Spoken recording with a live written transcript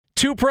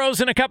Two pros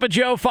and a cup of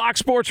Joe,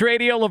 Fox Sports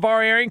Radio,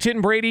 LaVar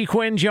Arrington, Brady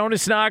Quinn,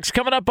 Jonas Knox.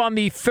 Coming up on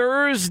the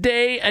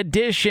Thursday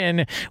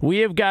edition, we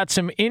have got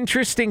some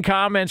interesting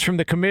comments from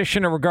the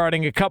commissioner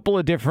regarding a couple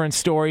of different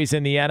stories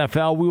in the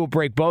NFL. We will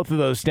break both of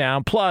those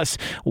down. Plus,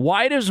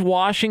 why does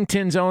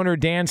Washington's owner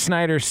Dan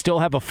Snyder still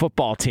have a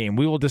football team?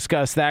 We will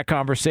discuss that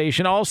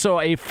conversation. Also,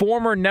 a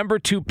former number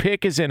 2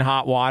 pick is in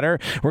hot water.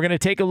 We're going to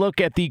take a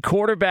look at the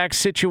quarterback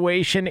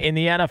situation in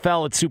the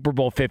NFL at Super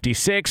Bowl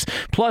 56,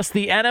 plus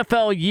the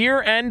NFL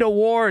year-end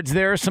awards.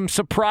 There are some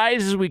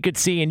surprises we could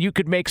see, and you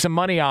could make some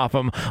money off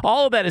them.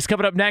 All of that is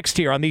coming up next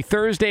here on the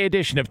Thursday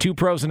edition of Two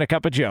Pros and a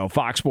Cup of Joe,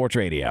 Fox Sports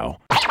Radio.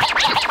 Now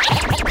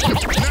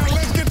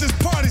let's get this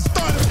party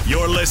started.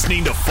 You're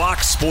listening to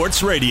Fox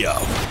Sports Radio.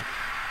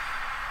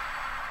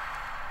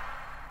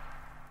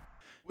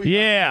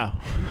 Yeah.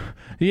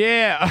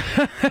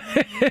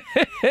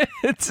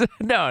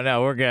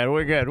 No, we're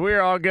good.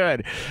 We're all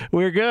good.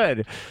 We're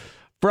good.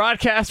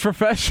 Broadcast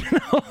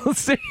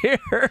professionals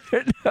here.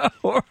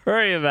 Don't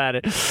worry about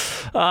it.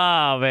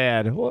 Oh,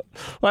 man. Well,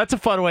 that's a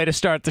fun way to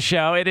start the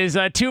show. It is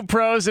Two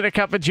Pros and a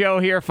Cup of Joe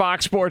here,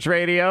 Fox Sports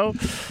Radio.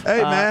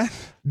 Hey, man.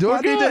 Do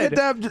I need to hit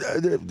good.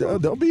 that?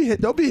 Don't be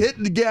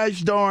hitting the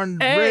gosh darn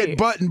red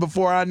button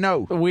before I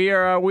know. We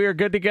are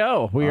good to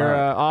go. We are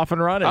off and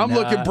running. I'm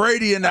looking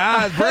Brady in the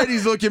eyes.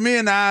 Brady's looking me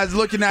in the eyes,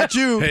 looking at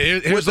you.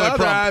 Hey, with the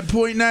other eye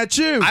pointing at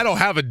you. I don't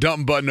have a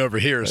dump button over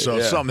here, so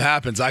if something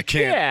happens, I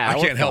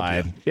can't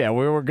help you. Yeah,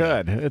 we were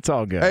good. It's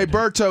all good. Hey,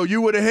 Berto,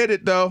 you would have hit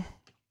it though.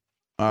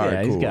 All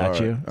right, he's cool. got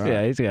you. All right.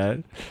 Yeah, he's got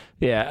it.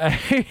 Yeah,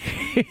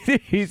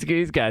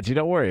 he's got you.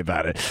 Don't worry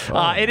about it.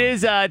 It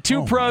is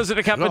Two Pros and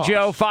a Cup of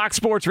Joe, Fox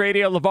Sports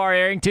Radio, LaVar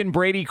Arrington,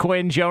 Brady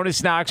Quinn,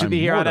 Jonas Knox with you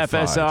here on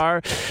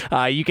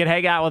FSR. You can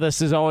hang out with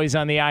us as always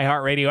on the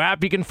iHeartRadio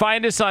app. You can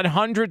find us on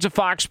hundreds of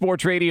Fox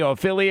Sports Radio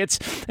affiliates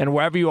and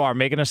wherever you are,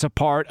 making us a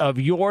part of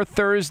your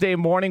Thursday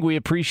morning. We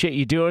appreciate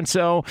you doing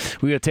so.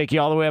 We will take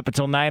you all the way up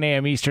until 9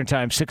 a.m. Eastern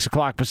Time, 6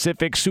 o'clock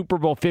Pacific. Super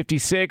Bowl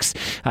 56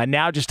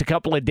 now just a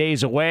couple of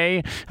days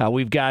away.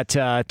 We've got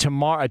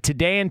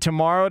today and tomorrow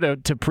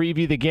to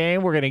preview the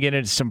game. We're going to get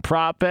into some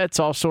prop bets,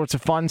 all sorts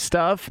of fun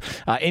stuff.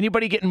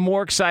 Anybody getting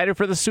more excited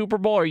for the Super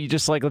Bowl, or are you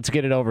just like, let's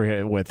get it over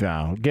here with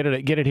now? Get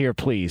it here,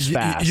 please,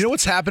 fast. You know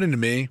what's happening to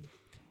me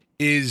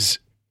is,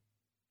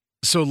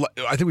 so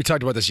I think we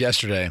talked about this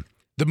yesterday.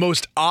 The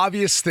most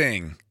obvious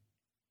thing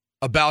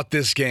about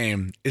this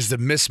game is the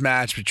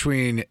mismatch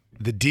between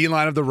the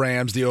D-line of the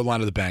Rams, the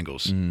O-line of the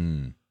Bengals.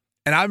 And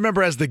I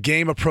remember as the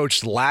game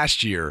approached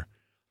last year,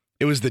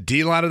 it was the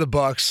D-line of the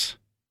Bucs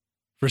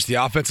versus the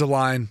offensive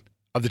line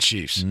of the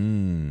Chiefs.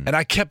 And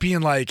I kept being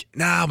like,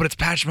 nah, but it's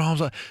Patrick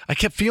Mahomes. I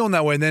kept feeling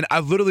that way. And then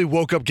I literally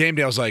woke up game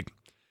day. I was like,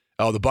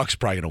 oh, the Bucs are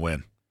probably going to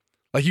win.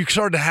 Like, you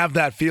started to have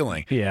that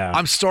feeling. Yeah.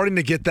 I'm starting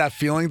to get that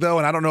feeling, though,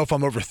 and I don't know if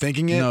I'm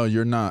overthinking it. No,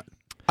 you're not.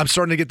 I'm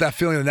starting to get that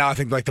feeling, and now I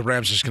think like the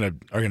Rams are going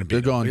to be.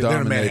 They're going to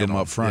dominate them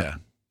up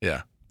front.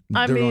 Yeah.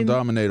 They're going to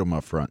dominate them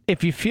up front.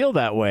 If you feel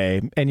that way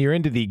and you're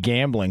into the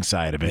gambling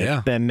side of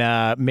it, then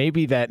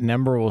maybe that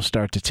number will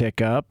start to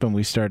tick up, and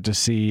we start to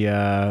see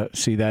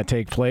that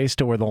take place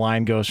to where the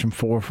line goes from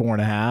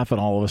 4.5, and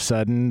all of a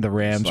sudden the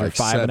Rams are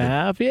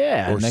 5.5.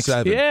 Yeah, or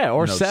 7. Yeah,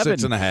 or 7.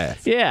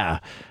 6.5. Yeah.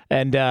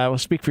 And well,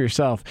 speak for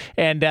yourself.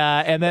 And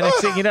then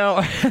next thing you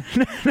know,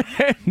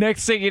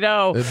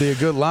 it'd be a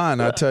good line.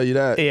 I'll tell you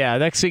that. Yeah.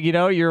 Next thing you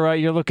know,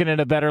 you're looking at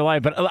a better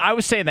line. But I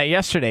was saying that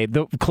yesterday.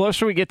 The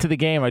closer we get to the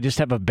game, I just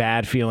have a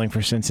bad feeling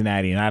for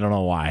Cincinnati, and I don't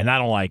know why. And I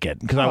don't like it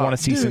because I want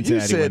to see Cincinnati. You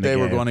said win the they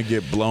game. were going to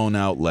get blown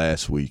out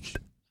last week.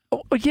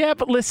 Oh, yeah,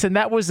 but listen,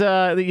 that was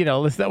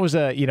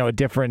a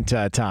different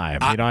time.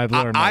 I've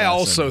learned. I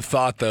also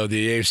thought though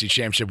the AFC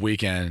Championship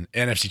weekend,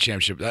 NFC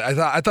Championship.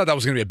 I thought that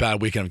was going to be a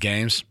bad weekend of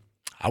games.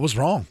 I was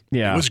wrong.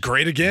 Yeah. It was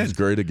great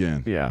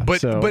again. Yeah.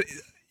 But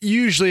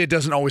usually it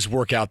doesn't always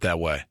work out that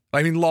way.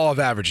 I mean, law of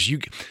averages.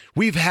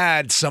 We've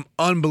had some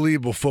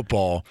unbelievable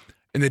football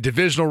in the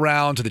divisional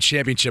round to the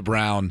championship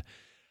round.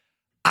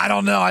 I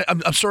don't know.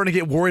 I'm starting to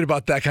get worried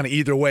about that kind of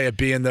either way of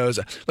being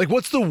those. Like,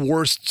 what's the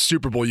worst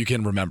Super Bowl you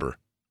can remember?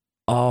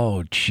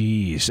 Oh,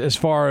 geez. As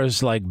far as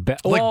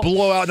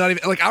blowout, not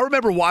even. Like, I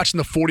remember watching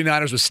the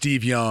 49ers with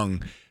Steve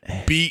Young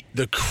beat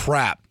the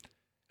crap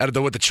out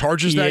of the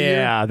Chargers that year?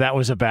 Yeah, that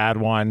was a bad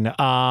one. Is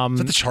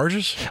that the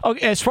Chargers?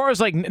 Okay, as far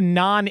as like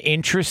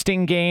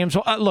non-interesting games,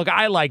 look,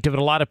 I liked it, but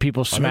a lot of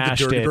people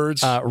smashed the Dirty it.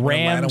 Birds,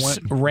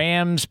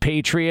 Rams,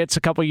 Patriots a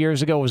couple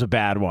years ago was a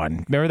bad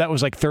one. Remember that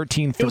was like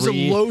 13-3. It was a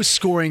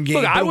low-scoring game.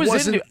 Look, I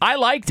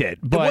liked it,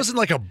 but it wasn't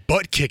like a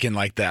butt kicking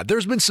like that.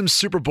 There's been some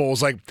Super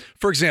Bowls, like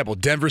for example,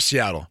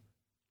 Denver-Seattle.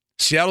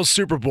 Seattle's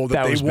Super Bowl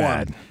that they won.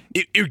 Bad.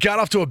 It got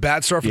off to a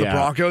bad start for the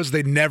Broncos.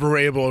 They never were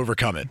able to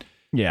overcome it.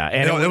 Yeah,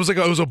 and it was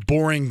a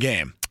boring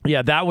game.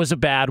 Yeah, that was a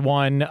bad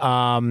one.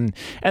 And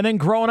then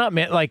growing up,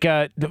 man, like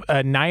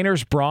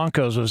Niners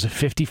Broncos was a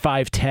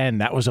 55-10.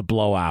 That was a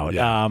blowout.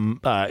 Yeah.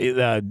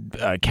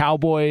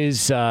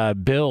 Cowboys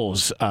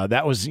Bills.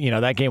 That was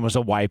that game was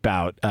a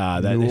wipeout.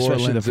 New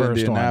especially Orleans, the first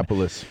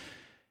Indianapolis. one.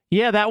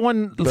 Yeah, that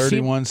one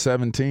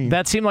 31-17.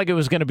 That seemed like it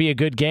was going to be a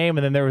good game,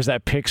 and then there was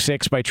that pick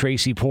six by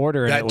Tracy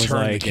Porter, and that it was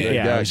turned like, the game.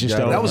 yeah, it was just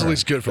over. That was at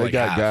least good for they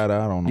got out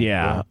on them.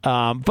 Yeah,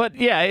 but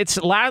yeah, it's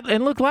loud.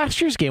 And look,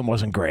 last year's game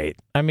wasn't great.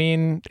 I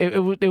mean,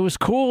 it was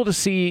cool to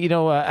see,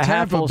 a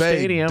half-full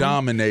stadium.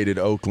 Dominated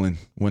Oakland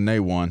when they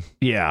won.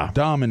 Yeah,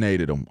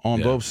 dominated them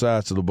on both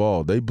sides of the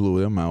ball. They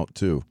blew them out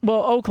too.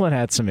 Well, Oakland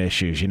had some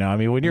issues. I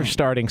mean, when you're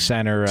starting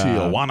center,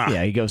 Tijuana.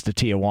 Yeah, he goes to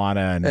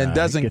Tijuana and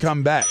doesn't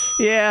come back.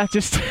 Yeah,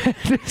 just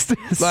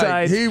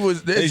like he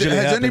was.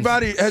 Has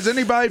anybody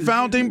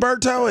found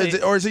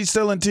Humberto? Or is he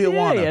still in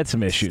Tijuana? Yeah, he had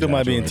some issues. Still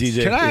might be in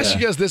TJ. Can I ask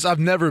you guys this? I've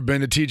never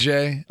been to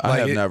TJ. I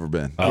have never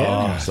been.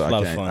 So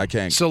I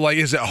can't. So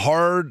is it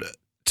hard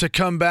to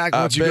come back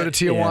once you go to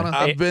Tijuana? Yeah.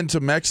 I've been to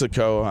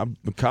Mexico. I'm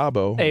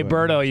Cabo. Hey,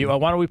 Berto,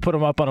 why don't we put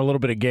him up on a little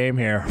bit of game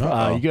here?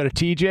 You go to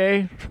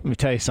TJ. Let me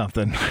tell you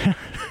something.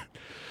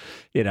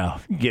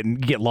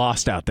 Get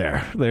lost out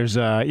there. There's,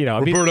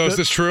 Roberto, is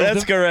this true?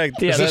 That's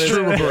correct. Yeah, that's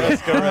true, Roberto.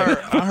 That's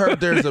correct. I heard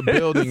there's a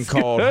building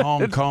called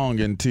Hong Kong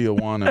in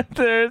Tijuana.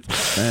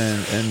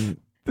 And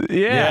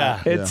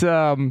it's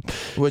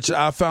which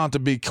I found to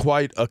be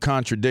quite a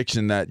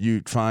contradiction that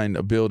you'd find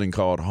a building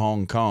called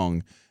Hong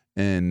Kong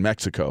in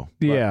Mexico.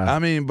 Yeah. I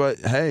mean, but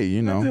hey,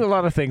 There's a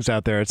lot of things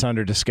out there. It's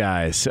under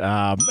disguise.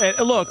 And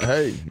look,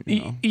 hey,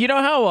 you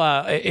know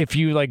how if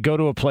you go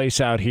to a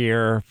place out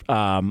here,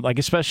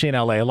 especially in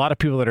LA, a lot of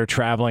people that are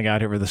traveling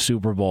out here for the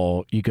Super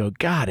Bowl, you go,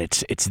 God,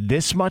 it's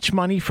this much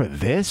money for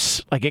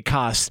this? Like it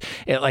costs,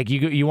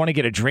 you want to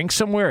get a drink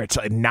somewhere, it's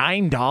like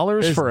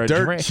 $9 for a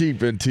dirt drink.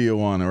 Cheap in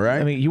Tijuana, right?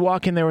 I mean, you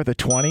walk in there with a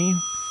 20.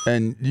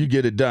 And you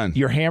get it done.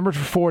 You're hammered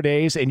for 4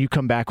 days, and you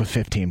come back with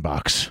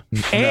 $15.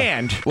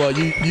 And well,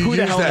 you who use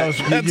the hell that. knows?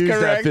 You That's use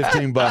correct. that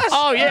 $15.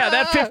 Oh yeah,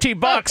 that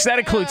 $15 that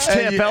includes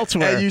tip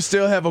elsewhere. And you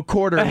still have a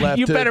quarter left.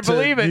 You better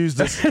believe it. Use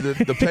the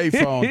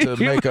payphone to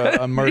make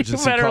an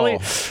emergency call.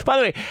 By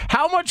the way,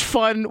 how much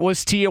fun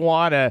was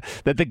Tijuana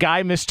that the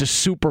guy missed a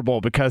Super Bowl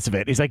because of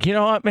it? He's like, you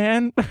know what,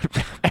 man?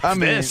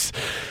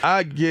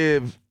 I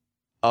give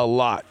a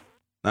lot.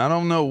 I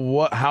don't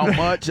know how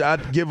much.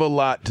 I'd give a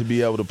lot to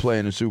be able to play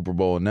in the Super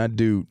Bowl, and that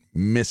dude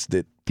missed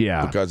it.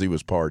 Yeah, because he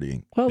was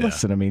partying. Well,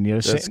 listen, I mean,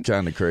 that's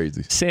kind of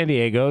crazy. San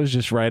Diego is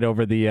just right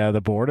over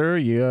the border.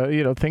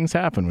 Things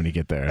happen when you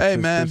get there. Hey,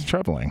 man, it's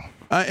troubling.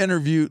 I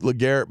interviewed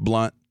LeGarrette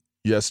Blount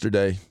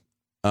yesterday.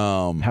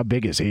 How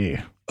big is he?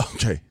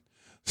 Okay,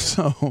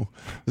 so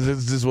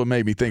this is what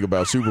made me think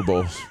about Super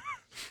Bowls.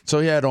 So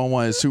he had on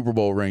one of his Super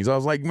Bowl rings. I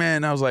was like,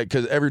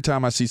 because every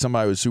time I see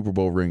somebody with a Super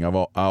Bowl ring,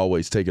 I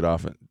always take it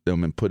off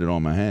them and put it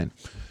on my hand.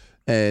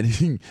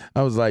 And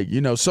I was like,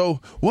 so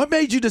what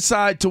made you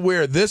decide to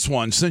wear this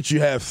one since you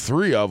have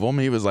 3 of them?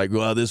 He was like,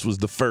 well, this was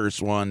the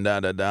first one,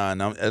 da-da-da.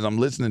 And as I'm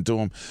listening to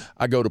him,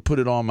 I go to put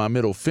it on my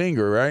middle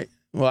finger, right?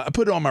 Well, I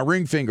put it on my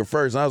ring finger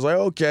first. And I was like,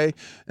 okay.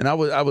 And I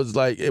was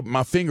like,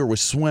 my finger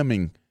was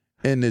swimming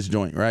in this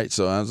joint, right?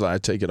 So I was like, I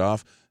take it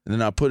off. And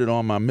then I put it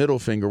on my middle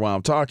finger while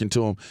I'm talking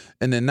to him.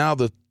 And then now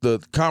the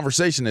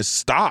conversation has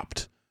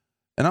stopped.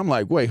 And I'm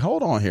like, wait,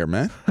 hold on here,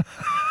 man.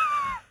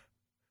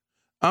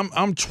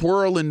 I'm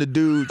twirling the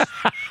dude's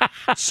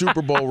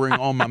Super Bowl ring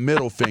on my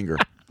middle finger.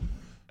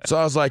 So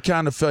I was like,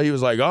 he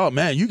was like, oh,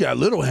 man, you got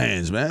little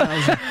hands, man.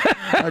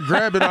 I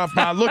grabbed it off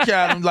I look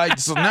at him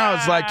so now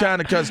it's like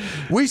kind of because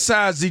we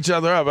sized each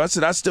other up. I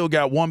said, I still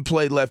got one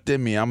play left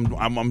in me. I'm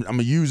going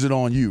to use it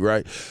on you,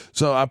 right?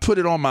 So I put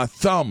it on my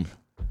thumb.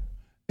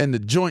 And the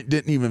joint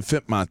didn't even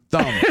fit my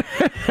thumb.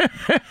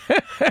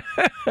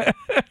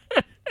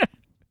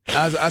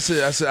 I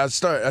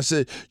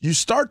said, you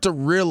start to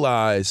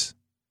realize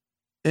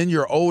in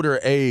your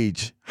older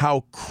age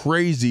how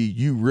crazy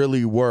you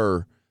really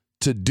were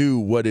to do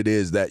what it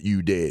is that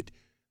you did.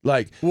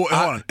 Hold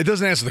on. It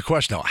doesn't answer the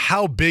question, though.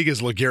 How big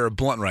is LeGarrette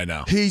Blount right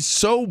now? He's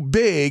so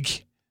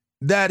big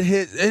that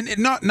and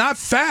not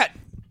fat.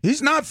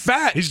 He's not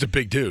fat. He's just a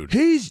big dude.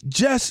 He's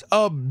just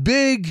a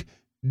big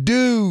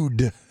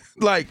dude.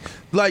 Like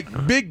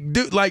big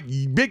dude, like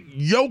big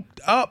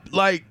yoked up,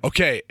 like.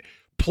 Okay,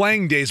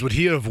 playing days, would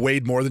he have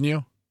weighed more than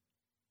you?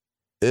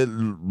 It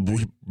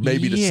may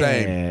be the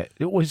same.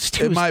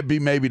 It might be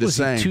maybe the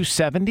same.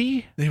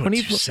 270? He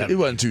wasn't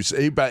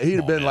 270. He'd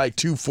have been like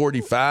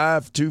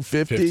 245,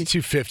 250.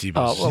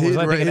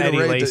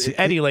 250.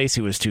 Eddie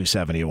Lacy was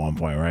 270 at one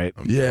point, right?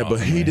 Yeah, but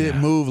he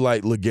didn't move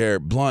like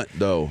LeGarrette Blount,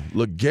 though.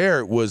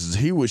 LeGarrette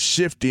was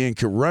shifty and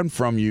could run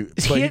from you,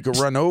 but he could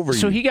run over you.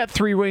 So he got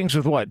 3 rings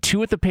with what?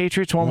 2 at the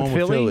Patriots, one with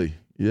Philly?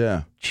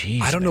 Yeah.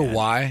 Jeez, I don't know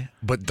why,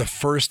 but the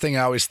first thing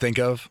I always think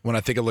of when I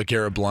think of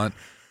LeGarrette Blount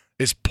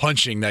is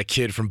punching that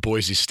kid from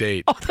Boise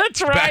State. Oh,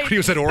 that's right. Back when he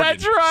was at Oregon.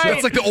 That's right.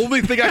 That's like the only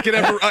thing I could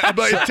ever.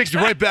 It takes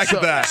me right back to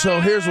that. So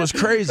here's what's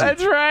crazy.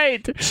 That's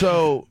right.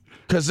 So,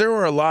 because there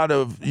were a lot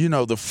of,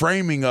 the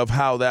framing of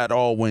how that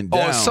all went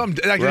down.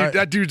 Right?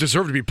 That dude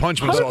deserved to be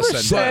punched when it was all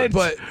said and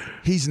done. But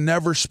he's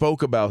never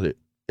spoke about it.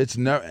 It's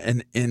never,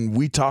 and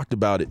we talked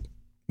about it.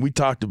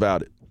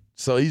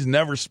 So he's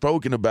never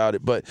spoken about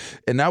it.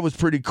 And that was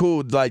pretty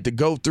cool, like to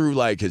go through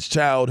like his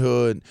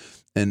childhood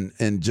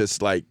and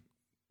just like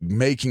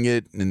making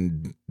it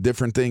and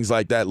different things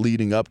like that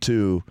leading up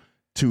to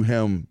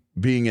him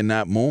being in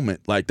that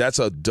moment. Like, that's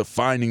a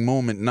defining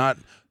moment, not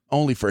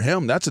only for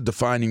him, that's a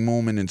defining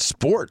moment in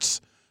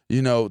sports.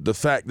 You know, the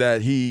fact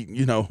that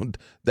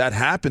that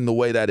happened the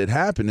way that it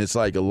happened, it's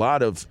like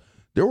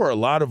there were a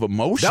lot of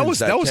emotions.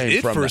 That was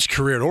it for his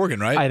career at Oregon,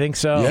 right? I think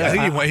so. Yeah,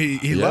 I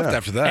think he left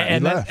after that.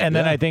 And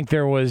then I think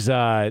there was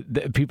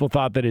people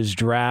thought that his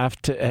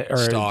draft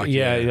stock,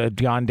 had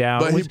gone down.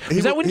 But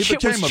Was that when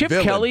Chip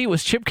Kelly?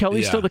 Was Chip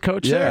Kelly still the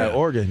coach there? Yeah,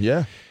 Oregon.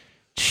 Yeah,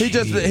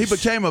 he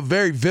became a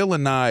very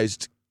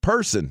villainized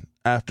person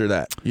after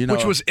that. You know,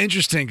 which was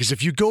interesting because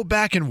if you go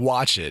back and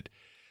watch it,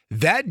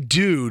 that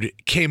dude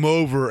came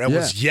over and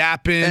was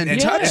yapping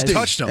and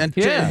touched him. And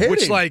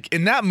which, like,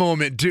 in that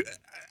moment, dude,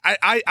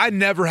 I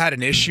never had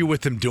an issue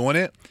with him doing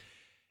it.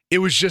 It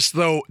was just,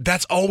 though,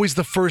 that's always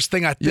the first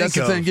thing I think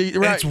of. Right.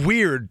 And it's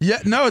weird. Yeah,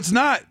 no, it's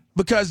not,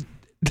 because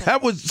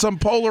that was some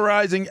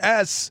polarizing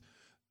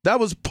That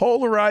was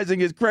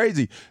polarizing as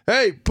crazy.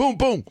 Hey, boom,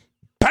 boom,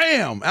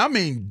 bam. I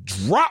mean,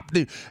 dropped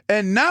it.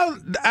 And now,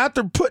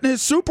 after putting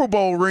his Super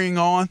Bowl ring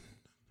on,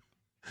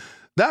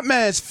 that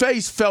man's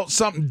face felt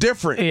something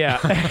different. Yeah.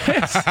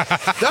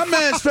 That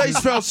man's face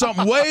felt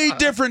something way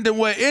different than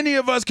what any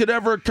of us could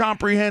ever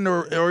comprehend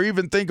or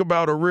even think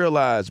about or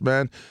realize,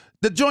 man.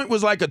 The joint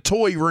was like a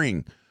toy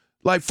ring.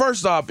 Like,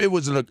 first off, it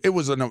was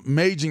an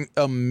amazing,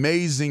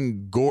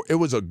 it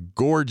was a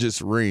gorgeous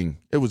ring.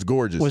 It was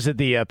gorgeous. Was it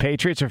the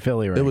Patriots or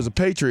Philly ring? It was a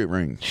Patriot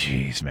ring.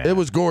 Jeez, man. It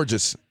was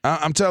gorgeous.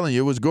 I'm telling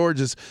you, it was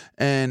gorgeous,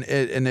 and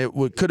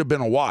it could have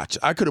been a watch.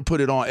 I could have put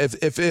it on.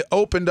 If it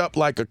opened up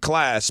like a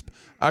clasp,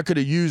 I could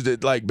have used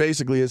it. Like,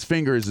 basically, his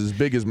finger is as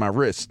big as my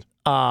wrist.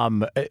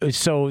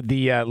 So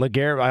the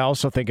Laguerre, I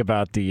also think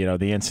about the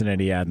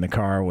incident he had in the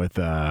car with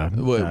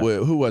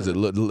who was it?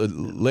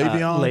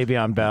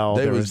 Le'Veon Bell.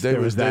 There was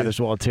that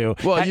as well too.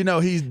 Well,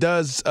 he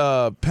does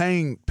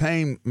pain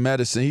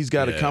medicine. He's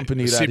got a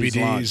company that CBDs he's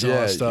launched. and all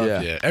that stuff.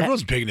 Yeah.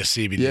 Everyone's big into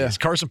CBDs. Yeah.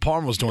 Carson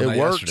Palmer was doing that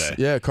works.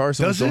 yesterday. Yeah,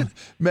 Carson does it?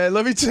 Man,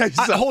 let me tell you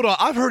something. Hold on,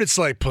 I've heard it's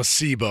like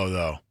placebo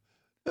though.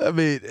 I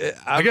mean,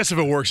 I guess if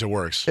it works, it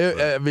works.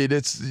 I mean,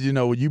 it's,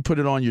 when you put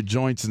it on your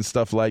joints and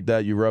stuff like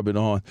that, you rub it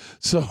on.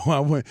 So I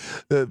went.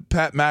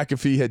 Pat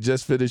McAfee had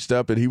just finished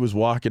up, and he was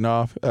walking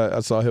off. I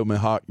saw him in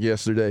Hawk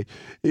yesterday.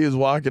 He was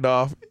walking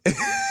off,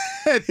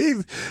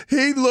 and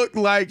he looked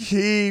like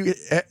he.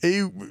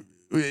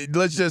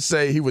 Let's just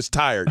say he was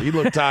tired. He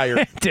looked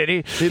tired. Did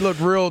he? He looked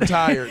real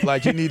tired,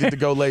 like he needed to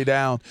go lay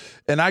down.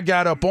 And I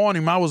got up on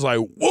him. I was like,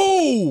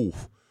 "Whoa,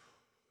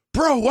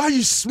 bro, why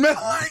you smell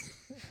like?"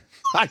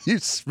 Why you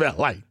smell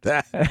like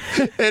that?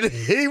 And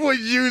he was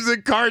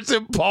using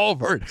Carson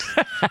Palmer.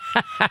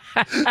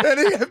 And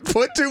he had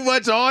put too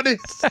much on it.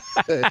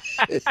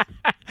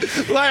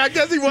 Like, I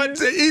guess he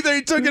wanted either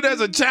he took it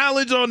as a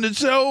challenge on the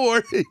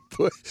show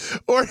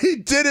or he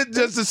did it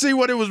just to see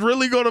what it was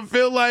really going to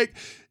feel like.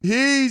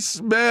 He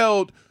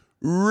smelled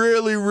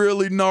really,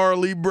 really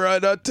gnarly, bro.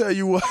 I tell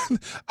you what,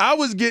 I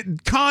was getting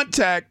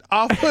contact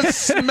off of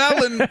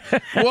smelling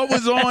what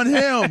was on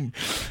him.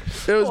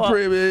 It was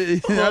pretty.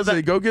 I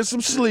said, go get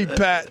some sleep,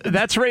 Pat.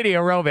 That's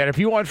Radio Row, man. If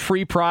you want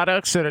free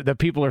products that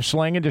people are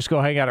slinging, just go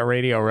hang out at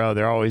Radio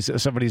Row.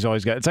 Somebody's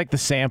always got. It's like the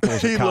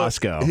samples at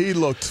Costco. He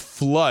looked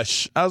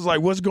flush. I was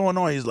like, "What's going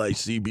on?" He's like,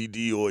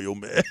 "CBD oil,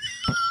 man."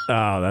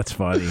 Oh, that's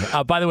funny.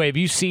 By the way, have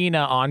you seen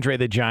Andre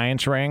the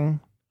Giant's ring?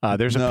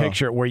 There's a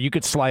picture where you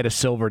could slide a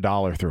silver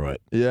dollar through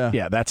it. Yeah.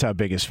 Yeah, that's how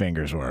big his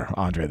fingers were,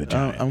 Andre the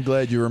Giant. I'm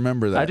glad you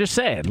remember that. I just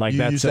say it. Like,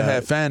 you used to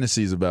have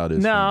fantasies about it.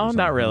 No,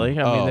 not really.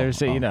 I mean, there's,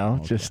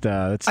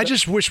 okay. I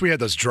just wish we had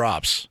those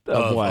drops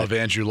of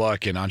Andrew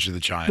Luck and Andre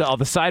the Giant.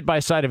 The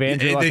side-by-side of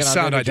Andrew Luck and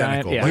sound Andre the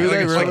identical. Giant. Yeah.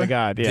 Really? Oh, my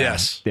God. Yeah.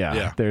 Yes.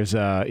 Yeah. There's,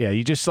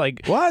 you just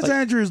like. Why is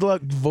Andrew's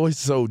Luck voice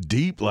so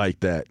deep like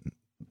that?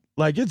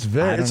 Like, it's a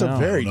very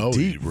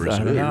deep.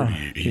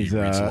 He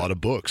reads a lot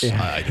of books.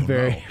 Yeah, I don't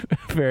know.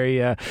 Very,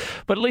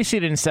 but at least he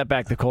didn't set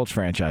back the Colts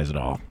franchise at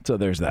all. So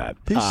there's that.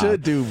 He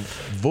should do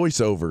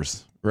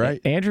voiceovers,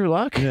 right? Andrew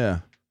Luck?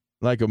 Yeah.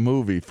 Like a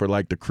movie for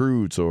like the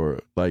Croods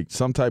or like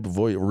some type of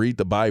voice. Read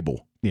the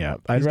Bible. Yeah.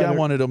 He's got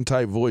one of them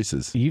type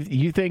voices.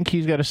 You think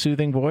he's got a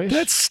soothing voice?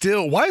 That's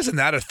still, why isn't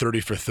that a 30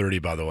 for 30,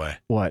 by the way?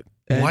 What?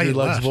 Andrew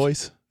Luck's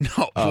voice?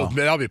 No,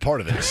 that'll be part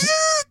of it.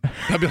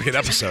 That'll be like an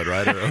episode,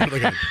 right? Or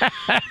like a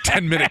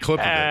 10-minute clip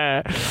of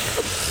it.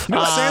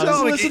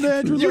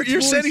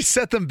 You're saying he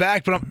set them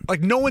back, but I'm like,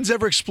 no one's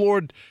ever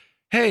explored,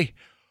 hey,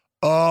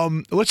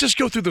 let's just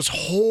go through this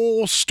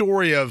whole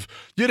story of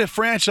you had a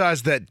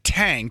franchise that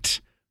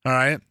tanked, all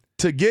right?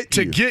 To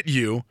get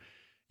you.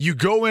 You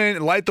go in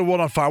and light the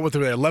world on fire with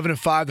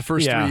 11-5 the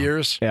first 3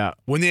 years. Yeah.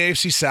 Win the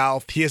AFC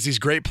South. He has these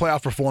great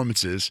playoff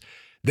performances.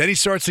 Then he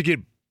starts to get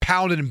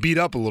pounded and beat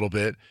up a little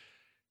bit.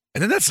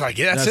 And then that's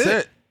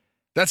it.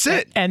 That's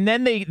it. And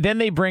then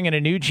they bring in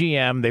a new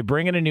GM. They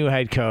bring in a new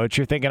head coach.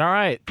 You're thinking, all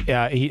right,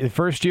 the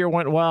first year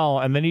went well,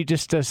 and then he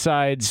just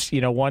decides,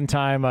 one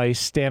time he's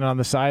standing on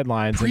the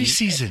sidelines.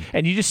 Preseason.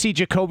 And you just see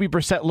Jacoby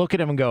Brissett look at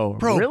him and go,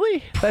 bro,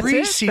 really? That's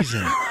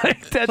preseason.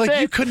 That's like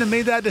it? You couldn't have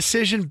made that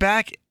decision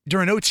back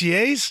during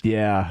OTAs?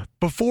 Yeah.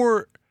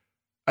 Before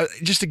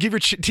just to give your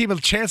team a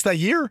chance that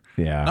year.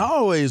 Yeah. I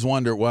always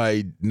wondered why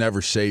he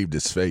never shaved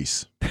his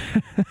face.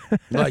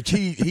 Like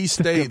he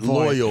stayed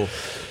loyal.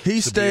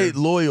 He stayed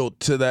loyal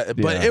to that,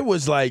 but it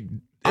was like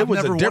it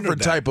was a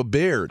different type of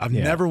beard. I've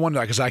never wondered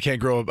that because I can't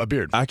grow a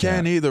beard. I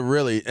can't either,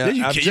 really.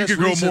 Yeah, you can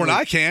grow more than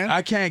I can.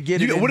 I can't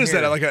get it. What is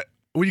that? Like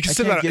well, you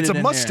consider that it's a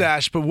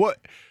mustache, but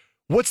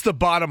what's the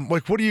bottom?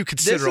 Like, what do you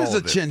consider? This is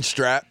a chin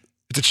strap.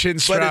 It's a chin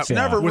strap, but it's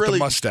never with really, a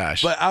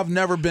mustache. But I've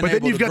never been but able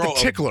then you've to got grow the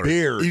tickler. a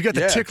beard. You've got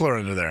the tickler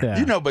under there.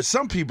 Yeah. But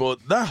some people,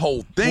 that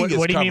whole thing is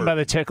What do you mean covered. by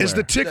the tickler? Is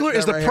the tickler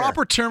is the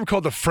proper term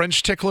called the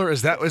French tickler?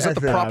 Is that the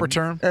proper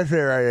term? That's it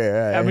right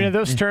there. I mean, are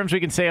those terms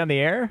we can say on the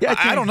air? Yeah,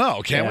 I don't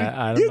know. Can we?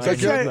 I You don't can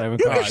say- know. you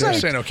can You're say-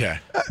 saying okay.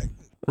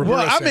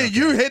 Well, I mean,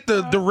 you hit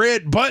the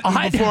red button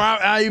before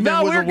I even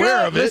was we're aware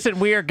good. of it.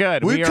 Listen, we are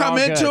good. We are come all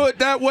into good. it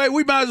that way.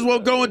 We might as well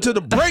go into the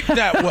break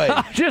that way.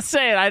 I'm just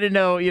saying, I didn't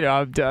know,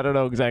 I don't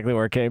know exactly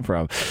where it came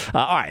from.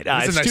 All right, it's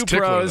a nice two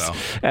tickler, pros though.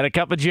 and a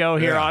cup of Joe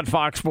here on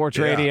Fox Sports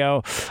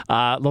Radio.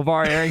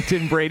 LaVar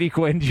Arrington, Brady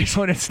Quinn,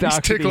 Jonas Knox.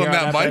 He's tickling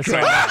that mic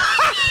right now.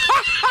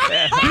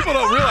 People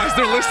don't realize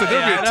they're listening.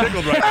 They're being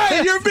tickled right now.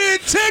 Hey, you're being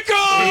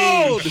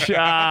tickled.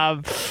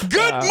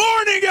 Good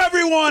morning,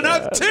 everyone.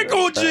 I've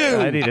tickled you.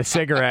 I need a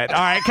cigarette.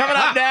 All right, coming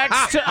up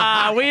next,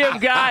 we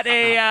have got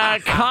a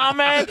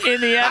comment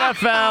in the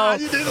NFL.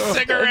 You need a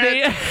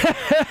cigarette.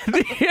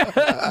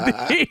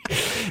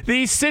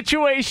 The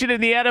situation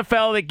in the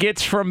NFL that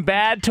gets from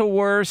bad to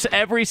worse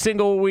every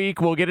single week.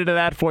 We'll get into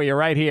that for you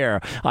right here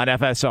on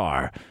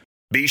FSR.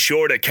 Be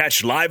sure to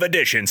catch live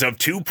editions of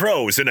Two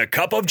Pros and a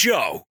Cup of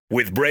Joe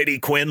with Brady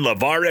Quinn,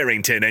 LaVar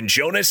Arrington, and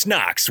Jonas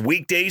Knox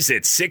weekdays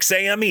at 6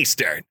 a.m.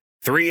 Eastern,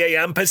 3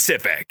 a.m.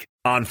 Pacific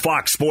on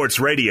Fox Sports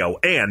Radio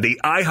and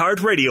the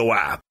iHeartRadio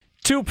app.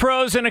 Two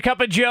pros and a cup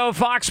of Joe,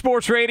 Fox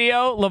Sports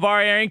Radio.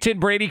 LaVar Arrington,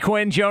 Brady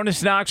Quinn,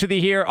 Jonas Knox with you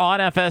here on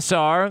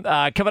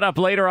FSR. Coming up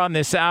later on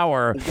this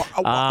hour,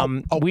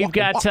 we've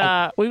got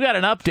an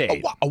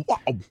update.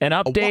 An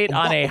update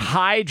on a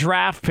high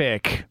draft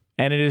pick.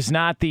 And it is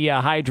not the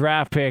high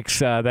draft picks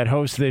that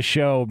host this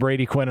show,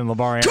 Brady Quinn and LaVar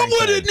Arrington. Come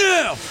with it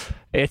now.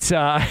 It's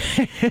I'm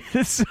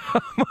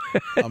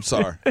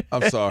sorry.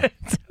 It's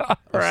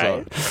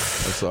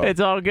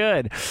all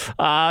good.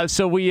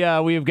 So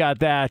we've got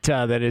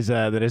that is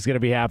going to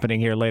be happening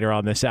here later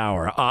on this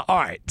hour. All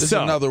right. This is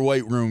another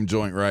weight room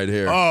joint right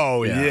here.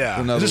 Oh yeah.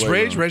 Another Is this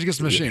weight Rage? room. Rage Against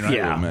the Machine, right?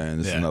 Yeah. Oh, man,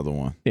 this is another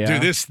one. Yeah.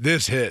 Dude,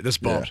 this hit. This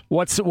bumped.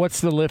 What's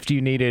the lift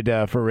you needed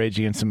for Rage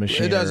Against the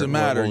Machine? It doesn't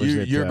matter. What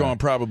was You're going to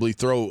probably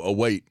throw a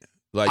weight.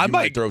 Like I you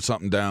might might throw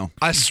something down.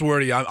 I swear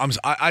to you,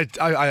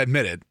 I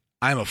admit it.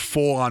 I am a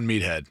full-on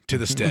meathead to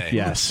this day.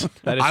 Yes,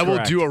 that is I will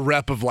correct. do a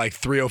rep of like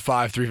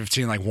 305,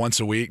 315 like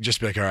once a week. Just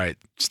be like, all right,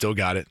 still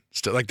got it.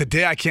 Still like the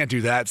day I can't do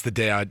that, it's the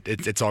day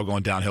it's all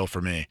going downhill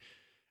for me.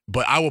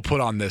 But I will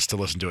put on this to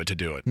listen to it to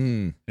do it.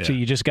 Yeah. So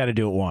you just got to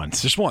do it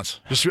once. Just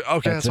once. Just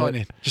okay. That's all I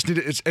need. Just need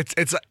it. It's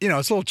it's a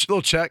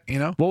little check.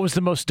 What was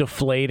the most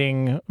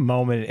deflating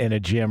moment in a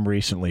gym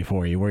recently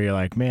for you, where you're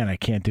like, man, I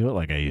can't do it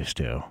like I used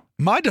to?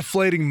 My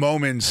deflating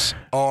moments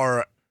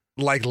are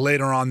like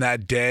later on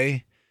that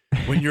day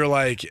when you're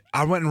like,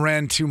 I went and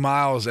ran 2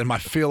 miles and I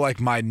feel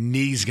like my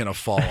knee's going to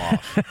fall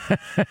off,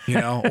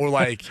 or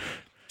like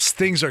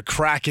things are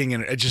cracking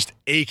and just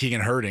aching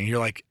and hurting. You're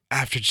like,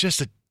 after just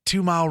a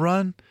 2-mile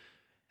run,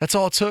 that's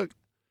all it took.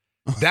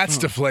 That's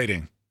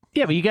deflating.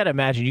 Yeah, but you got to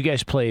imagine you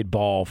guys played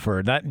ball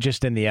for not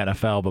just in the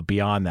NFL, but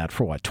beyond that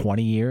for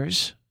 20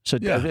 years? So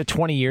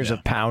 20 years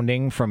of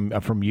pounding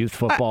from youth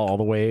football all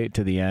the way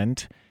to the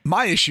end.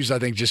 My issues, I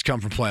think, just come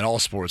from playing all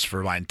sports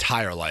for my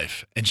entire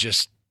life and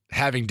just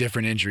having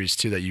different injuries,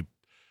 too, that you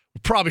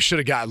probably should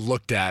have gotten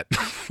looked at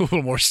a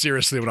little more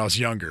seriously when I was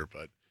younger.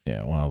 But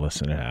yeah, well,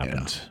 listen, it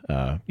happens.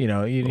 That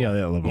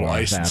LaVar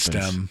Lice and happens.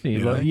 stem.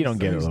 You don't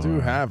get it. Things do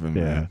happen,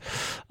 man.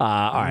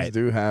 All right. Things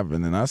do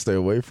happen, and I stay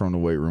away from the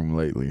weight room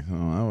lately.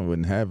 I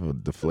wouldn't have a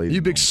deflating.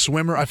 You big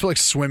swimmer? I feel like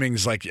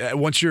swimming's like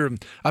once you're.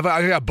 I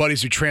got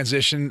buddies who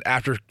transition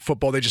after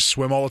football. They just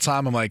swim all the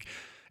time. I'm like,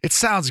 it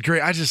sounds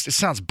great. It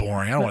sounds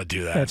boring. I don't want to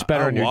do that. That's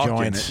better on your walk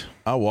joints.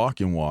 I walk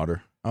in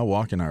water. I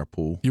walk in our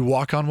pool. You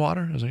walk on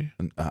water? Is it?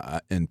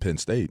 In Penn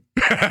State.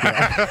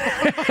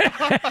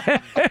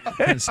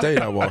 Penn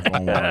State, I walk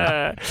on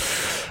water.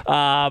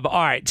 All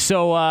right,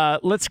 so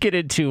let's get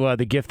into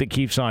the gift that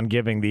keeps on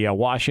giving. The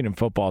Washington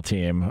football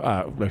team,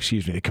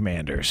 the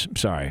Commanders.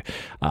 Sorry,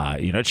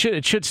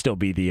 it should still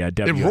be the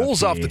WFT. It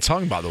rolls off the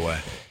tongue, by the way.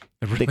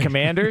 The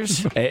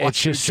Commanders,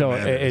 it's just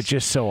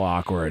so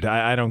awkward.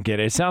 I don't get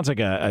it. It sounds like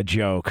a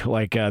joke.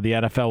 Like the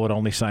NFL would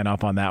only sign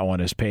off on that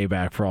one as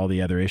payback for all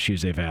the other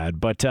issues they've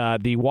had. But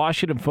the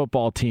Washington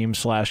football team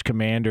 /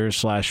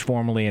 Commanders /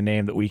 formerly a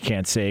name that we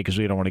can't say because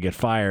we don't want to get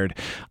fired.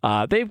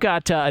 They've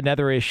got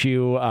another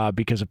issue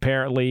because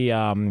apparently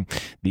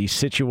the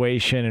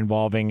situation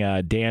involving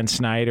Dan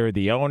Snyder,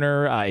 the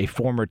owner, a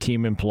former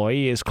team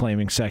employee, is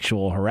claiming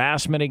sexual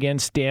harassment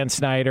against Dan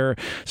Snyder.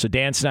 So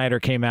Dan Snyder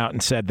came out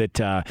and said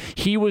that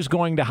he was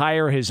going to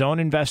hire his own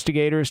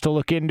investigators to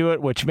look into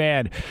it, which,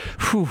 man,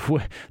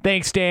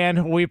 thanks,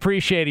 Dan. We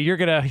appreciate it. You're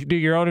going to do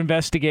your own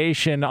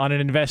investigation on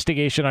an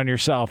investigation on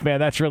yourself. Man,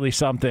 that's really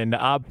something.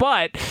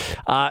 But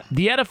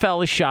the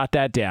NFL has shot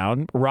that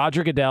down.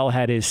 Roger Goodell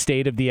had his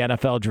State of the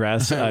NFL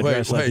dress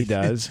like he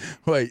does.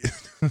 Wait.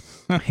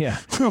 Yeah.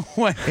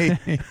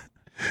 Wait.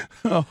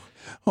 Oh,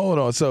 hold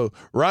on. So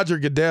Roger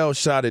Goodell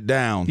shot it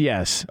down.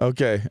 Yes.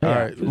 Okay. All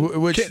right.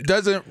 Which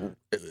doesn't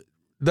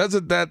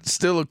that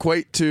still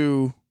equate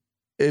to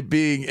it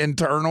being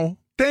internal?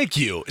 Thank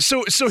you.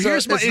 So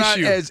here's my issue. It's not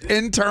as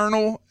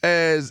internal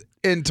as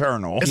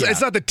internal.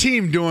 It's not the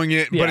team doing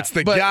it, but it's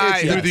the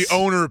guy who the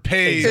owner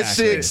pays.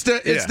 It's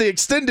the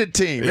extended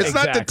team. It's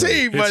not the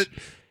team, but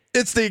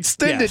it's the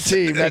extended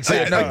team. That's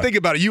it. Like, think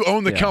about it. You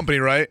own the company,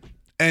 right?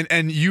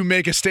 And you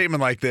make a statement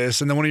like this,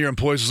 and then one of your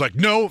employees is like,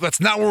 no, that's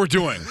not what we're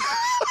doing.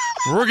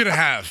 We're going to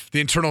have the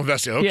internal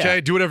investigation.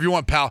 Okay, do whatever you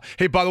want, pal.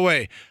 Hey, by the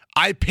way,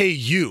 I pay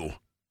you.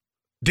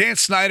 Dan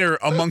Snyder,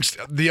 amongst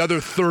the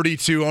other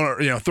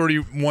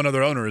 31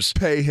 other owners,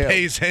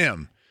 pays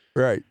him.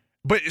 Right.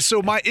 But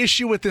so my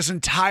issue with this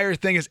entire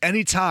thing is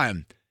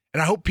anytime,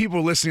 and I hope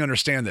people listening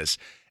understand this,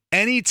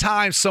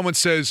 anytime someone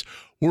says,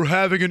 we're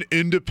having an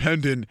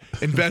independent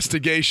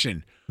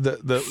investigation,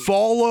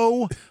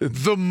 follow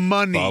the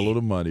money. Follow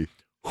the money.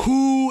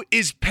 Who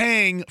is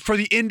paying for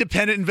the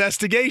independent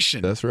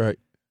investigation? That's right.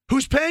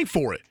 Who's paying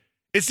for it?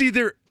 It's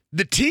either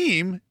the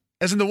team,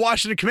 as in the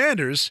Washington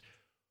Commanders,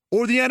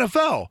 or the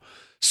NFL.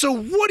 So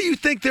what do you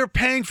think they're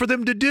paying for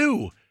them to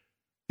do?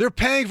 They're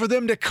paying for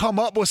them to come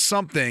up with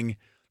something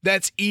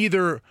that's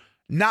either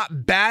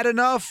not bad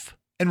enough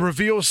and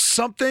reveals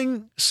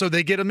something so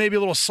they get maybe a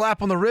little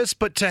slap on the wrist,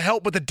 but to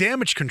help with the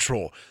damage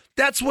control.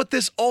 That's what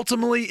this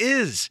ultimately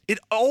is. It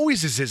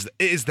always is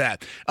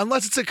that.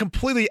 Unless it's a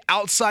completely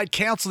outside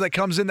counsel that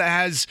comes in that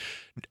has,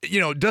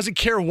 doesn't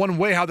care one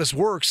way how this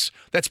works,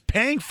 that's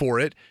paying for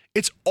it,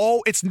 it's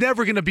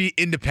never going to be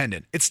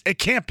independent. It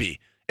can't be.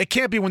 It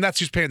can't be when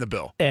that's who's paying the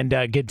bill. And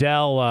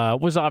Goodell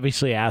was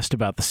obviously asked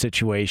about the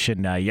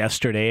situation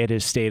yesterday at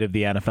his State of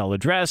the NFL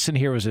address, and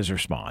here was his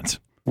response.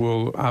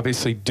 We'll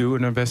obviously do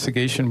an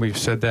investigation. We've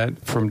said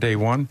that from day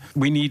one.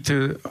 We need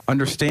to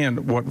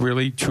understand what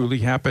really truly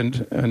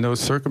happened in those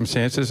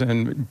circumstances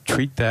and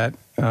treat that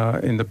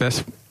in the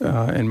best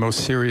and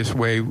most serious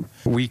way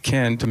we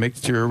can to make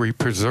sure we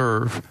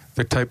preserve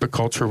the type of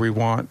culture we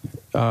want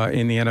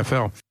in the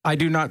NFL. I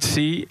do not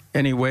see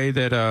any way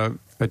that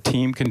a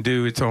team can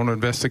do its own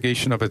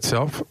investigation of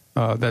itself.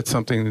 That's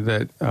something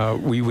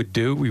that we would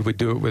do. We would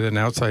do it with an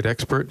outside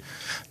expert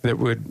that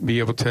would be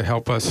able to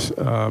help us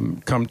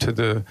come to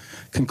the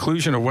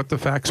conclusion of what the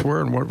facts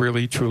were and what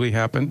really truly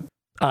happened.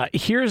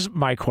 Here's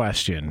my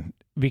question,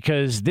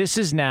 because this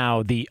is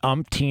now the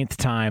umpteenth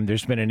time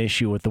there's been an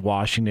issue with the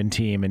Washington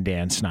team and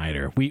Dan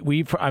Snyder.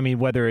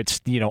 Whether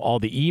it's all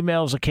the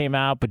emails that came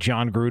out, but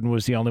John Gruden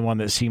was the only one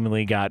that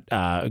seemingly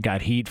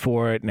got heat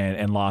for it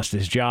and lost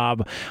his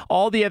job.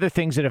 All the other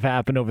things that have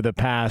happened over the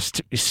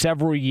past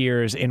several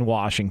years in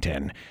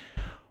Washington.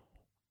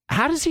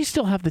 How does he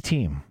still have the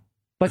team?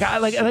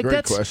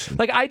 That's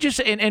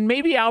question. And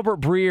maybe Albert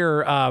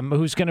Breer,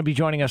 who's going to be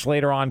joining us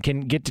later on, can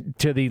get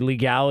to the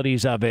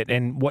legalities of it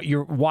and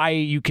why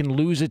you can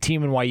lose a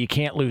team and why you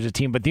can't lose a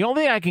team. But the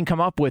only thing I can come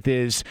up with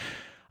is,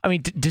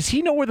 does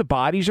he know where the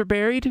bodies are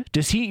buried?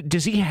 Does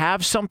he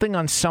have something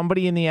on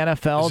somebody in the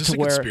NFL is this to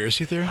where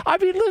conspiracy theory?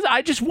 Listen,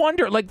 I just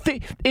wonder.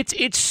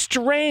 It's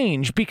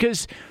strange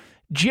because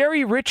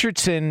Jerry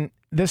Richardson.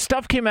 The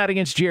stuff came out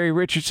against Jerry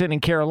Richardson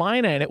in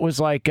Carolina, and it was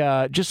like,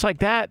 just like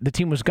that, the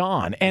team was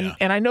gone. And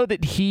I know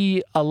that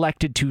he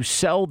elected to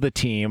sell the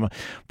team,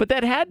 but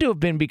that had to have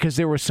been because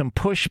there was some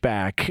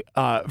pushback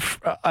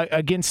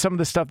against some of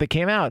the stuff that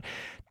came out.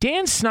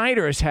 Dan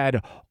Snyder has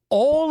had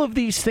all of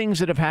these things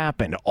that have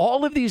happened,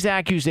 all of these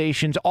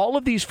accusations, all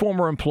of these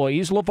former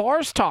employees.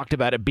 LaVar's talked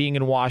about it being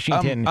in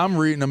Washington. I'm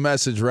reading a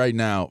message right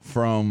now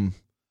from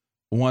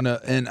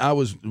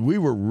we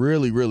were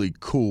really, really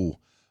cool.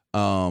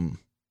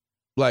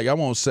 I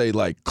won't say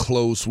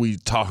close. We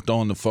talked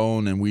on the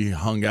phone and we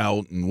hung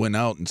out and went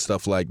out and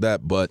stuff like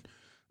that. But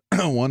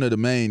one of the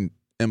main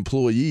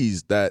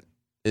employees that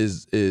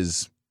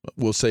is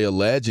we'll say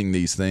alleging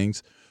these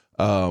things,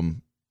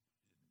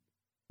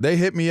 they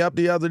hit me up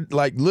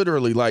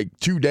literally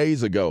 2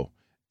 days ago,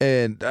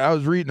 and I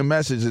was reading a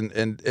message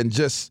and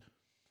just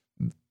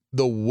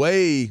the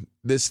way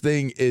this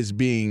thing is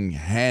being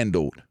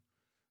handled,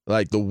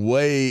 the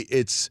way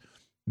it's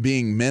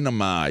being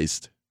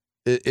minimized.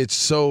 It's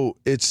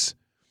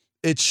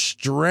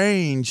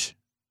strange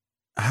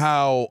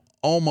how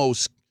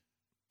almost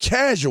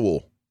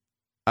casual,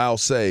 I'll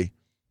say,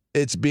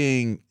 it's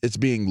being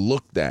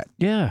looked at.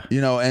 Yeah.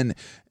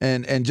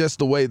 And just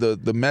the way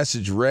the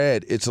message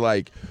read, it's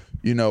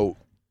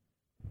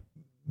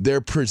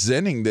they're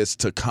presenting this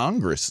to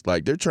Congress.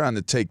 They're trying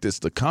to take this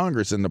to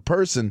Congress, and the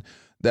person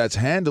that's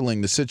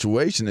handling the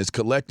situation is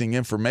collecting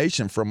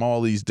information from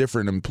all these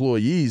different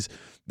employees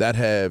that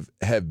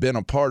have been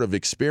a part of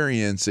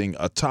experiencing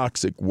a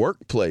toxic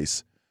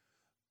workplace.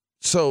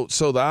 So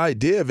the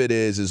idea of it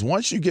is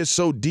once you get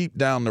so deep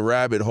down the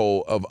rabbit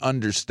hole of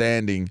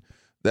understanding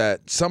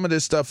that some of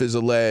this stuff is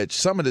alleged,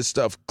 some of this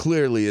stuff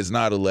clearly is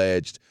not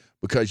alleged,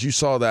 because you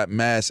saw that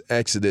mass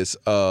exodus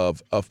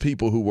of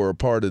people who were a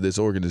part of this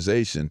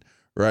organization,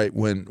 right?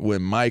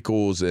 When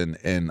Michaels and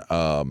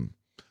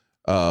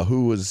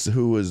who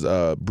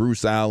was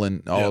Bruce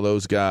Allen, all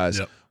those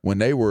guys, when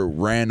they were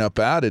ran up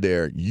out of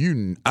there,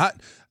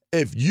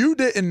 if you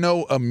didn't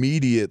know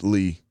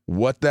immediately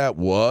what that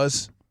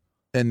was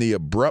and the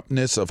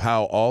abruptness of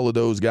how all of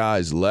those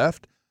guys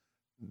left,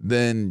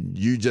 then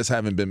you just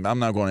haven't been, I'm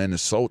not going to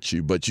insult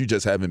you, but you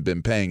just haven't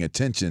been paying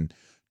attention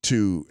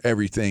to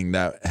everything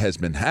that has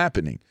been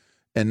happening.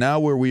 And now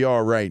where we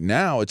are right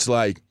now, it's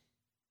like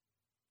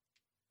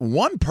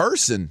one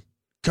person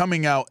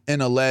coming out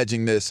and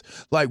alleging this,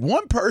 like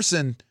one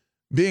person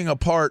being a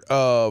part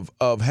of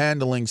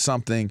handling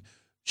something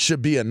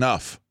should be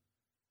enough.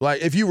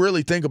 Like if you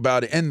really think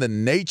about it and the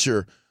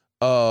nature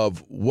of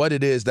what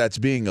it is that's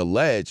being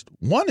alleged,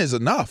 one is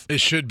enough. It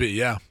should be,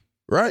 yeah.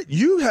 Right?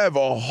 You have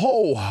a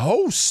whole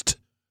host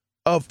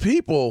of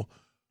people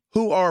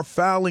who are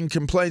filing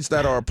complaints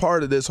that are a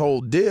part of this whole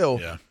deal.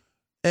 Yeah.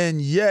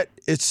 And yet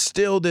it's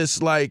still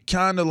this like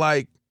kind of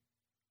like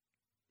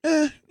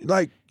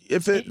like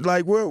if it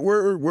like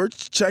we're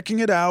checking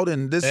it out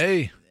and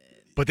this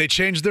but they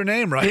changed their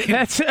name, right?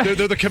 They're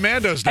the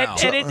Commandos now.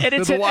 And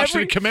it's the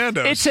Washington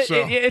Commandos.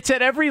 It's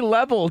at every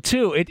level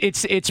too.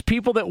 It's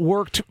people that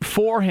worked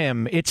for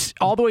him. It's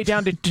all the way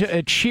down to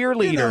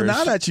cheerleaders. You know,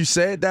 now that you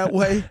say it that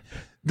way,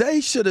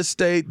 they should have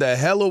stayed the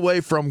hell away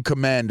from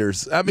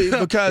Commanders. I mean,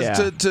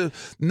 because to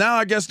now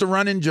I guess the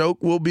running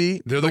joke will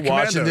be they're the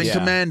Washington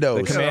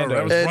Commandos.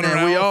 Commandos. The Commandos.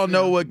 And we all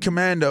know what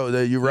commando,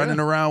 that you're running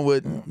around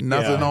with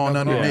nothing on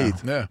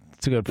underneath. Yeah.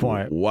 That's a good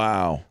point.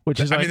 Wow.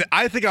 Which is, I mean,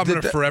 I think I'm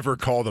going to forever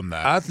call them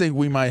that. I think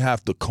we might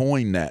have to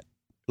coin that.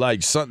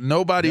 Like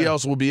nobody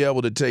else will be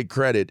able to take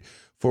credit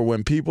for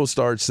when people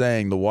start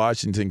saying the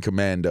Washington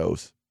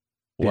Commandos.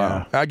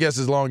 Wow. Yeah. I guess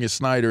as long as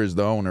Snyder is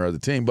the owner of the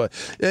team. But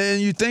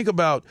and you think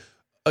about,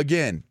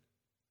 again,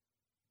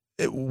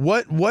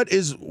 what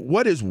is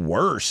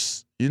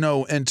worse, you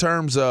know, in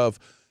terms of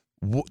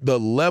the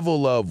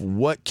level of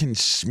what can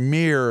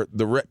smear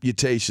the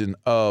reputation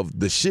of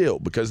the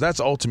Shield, because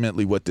that's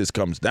ultimately what this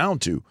comes down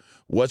to.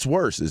 What's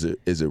worse? Is it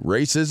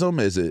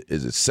racism? Is it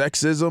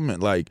sexism?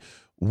 And like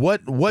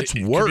what's worse? It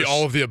could be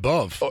all of the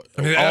above.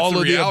 I mean, all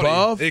of the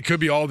above. It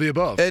could be all of the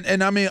above.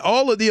 And I mean,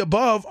 all of the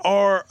above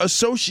are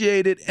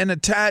associated and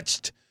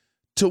attached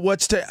to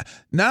what's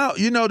now.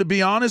 You know, to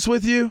be honest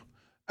with you,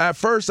 at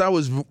first I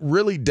was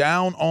really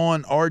down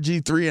on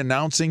RG3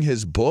 announcing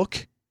his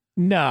book.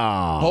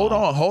 No. Hold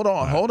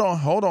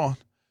on.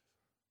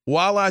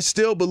 While I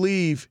still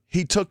believe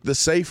he took the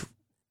safe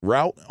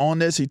route on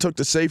this, he took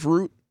the safe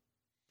route,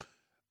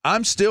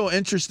 I'm still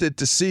interested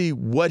to see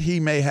what he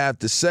may have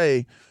to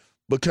say,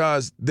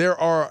 because there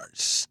are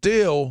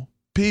still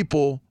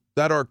people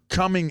that are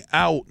coming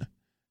out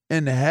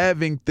and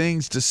having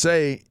things to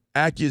say,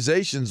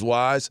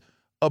 accusations-wise,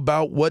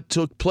 about what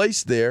took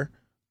place there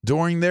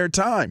during their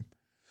time.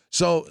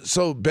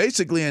 So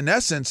basically, in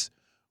essence,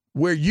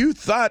 where you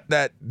thought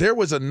that there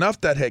was enough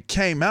that had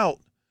came out,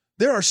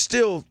 there are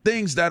still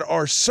things that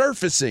are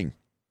surfacing.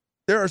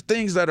 There are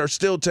things that are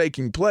still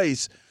taking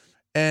place.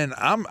 And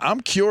I'm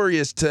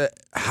curious to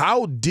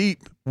how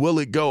deep will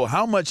it go?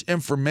 How much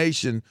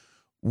information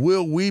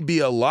will we be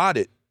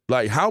allotted?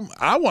 Like, how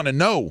I want to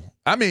know.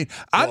 I mean,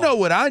 I know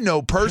what I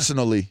know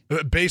personally.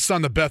 Based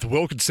on the Beth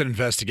Wilkinson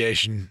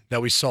investigation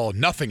that we saw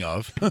nothing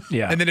of.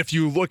 Yeah. And then if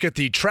you look at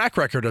the track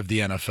record of the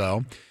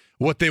NFL,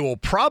 what they will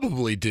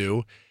probably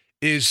do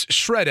is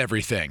shred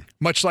everything,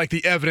 much like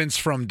the evidence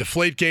from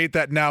Deflategate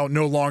that now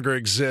no longer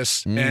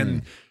exists.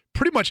 And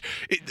pretty much,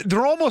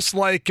 they're almost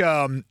like,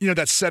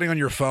 that setting on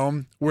your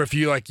phone where if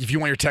you want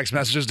your text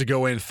messages to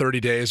go in 30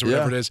 days or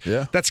whatever it is,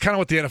 that's kind of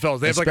what the NFL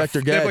is. They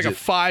have like a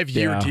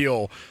 5-year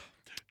deal.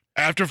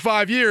 After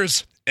 5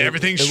 years,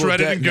 everything's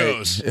shredded and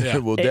goes.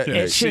 It will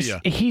detonate. It's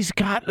just, he's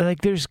got,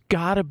 like, there's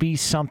got to be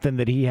something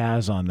that he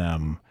has on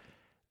them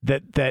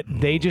that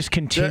they just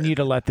continue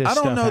to let this stuff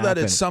happen. I don't know that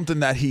it's something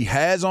that he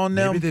has on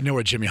them. Maybe they know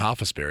where Jimmy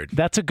Hoffa's buried.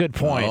 That's a good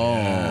point. Oh.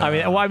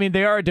 I mean,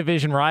 they are a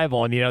division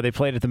rival, and, they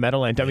played at the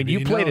Meadowlands. I mean,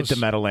 you played at the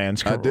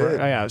Meadowlands. I did.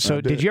 Yeah. So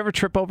did you ever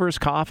trip over his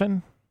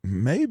coffin?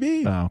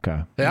 Maybe. Oh,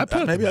 okay. Yeah,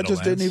 maybe I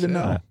just didn't even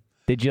know.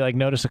 Did you,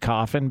 notice a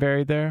coffin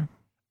buried there?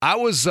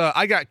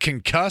 I got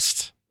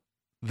concussed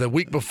the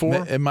week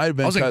before. It might have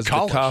been because the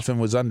coffin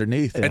was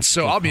underneath. And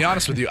so I'll be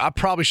honest with you, I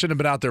probably shouldn't have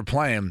been out there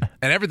playing,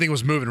 and everything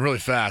was moving really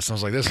fast. And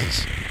I was like,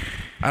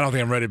 I don't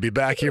think I'm ready to be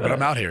back here, but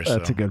I'm out here.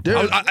 That's a good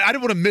point. point. I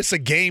didn't want to miss a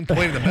game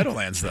played in the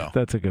Meadowlands, though.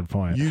 That's a good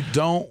point. You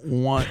don't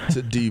want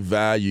to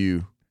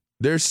devalue.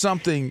 There's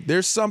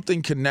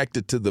something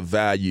connected to the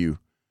value.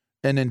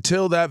 And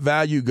until that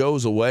value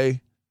goes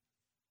away,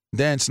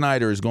 Dan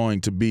Snyder is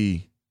going to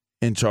be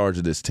in charge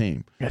of this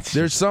team.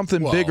 There's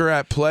something bigger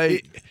at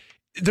play.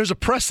 There's a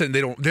precedent they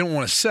don't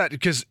want to set,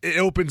 because it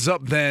opens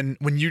up then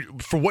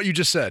for what you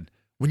just said,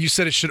 when you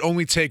said it should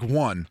only take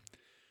one.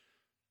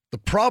 The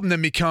problem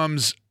then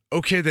becomes,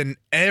 okay, then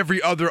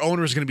every other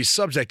owner is going to be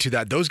subject to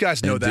that. Those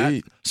guys know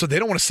Indeed. that. So they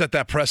don't want to set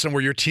that precedent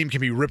where your team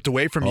can be ripped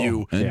away from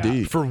you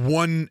Indeed. for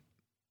one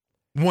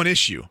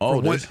issue. I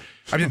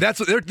mean, that's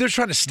what they're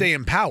trying to stay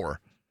in power.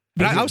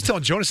 And I was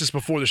telling Jonas this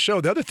before the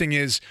show. The other thing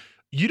is,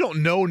 you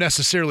don't know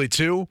necessarily,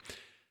 too,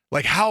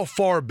 like how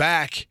far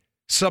back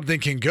something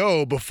can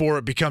go before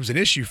it becomes an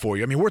issue for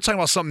you. I mean, we're talking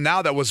about something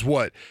now that was,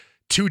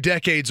 2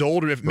 decades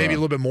old, or if maybe a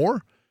little bit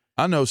more?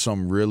 I know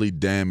some really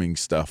damning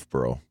stuff,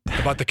 bro.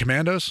 About the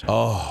Commandos?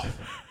 Oh.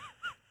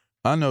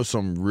 I know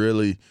some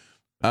really...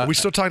 Are we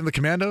still talking the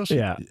Commandos?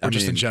 Yeah. Or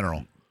just in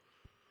general?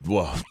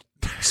 Well,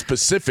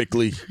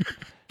 specifically...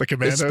 The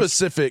Commandos? It's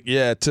specific,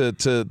 to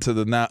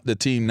the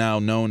team now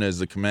known as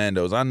the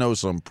Commandos. I know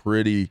some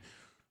pretty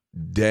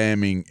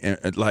damning,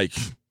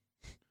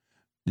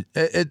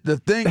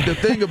 the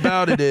thing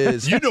about it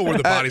is, you know where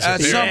the bodies are.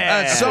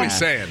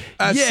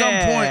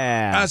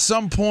 At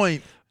some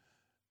point,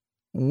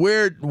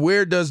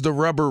 where does the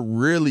rubber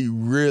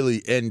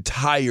really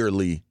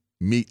entirely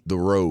meet the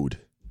road?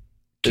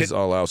 Is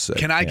all I'll say.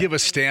 Can I give a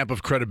stamp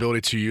of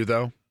credibility to you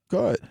though?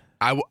 Go ahead.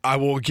 I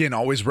will again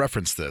always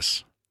reference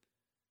this.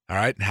 All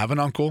right, have an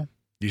uncle,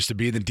 used to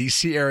be in the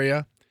D.C.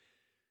 area.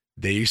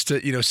 They used to,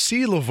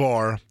 see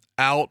LaVar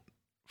out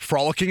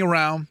frolicking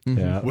around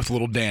with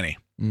little Danny.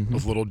 Mm-hmm.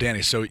 With little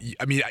Danny. So,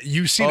 I mean,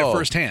 you've seen it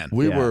firsthand.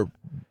 We were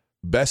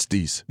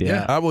besties.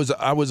 Yeah. I was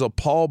a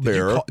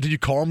pallbearer. Did you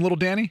call him Little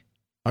Danny?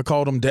 I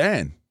called him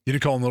Dan. You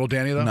didn't call him Little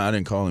Danny, though? No, I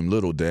didn't call him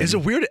Little Danny. Is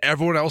it weird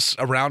everyone else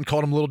around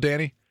called him Little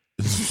Danny?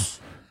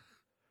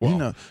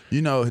 Well,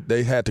 you know,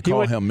 they had to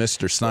call him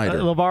Mr. Snyder.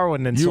 LaVar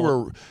wouldn't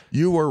insult.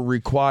 You were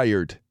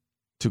required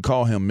to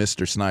call him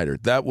Mr. Snyder.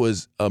 That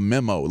was a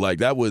memo.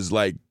 That was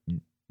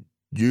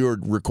you're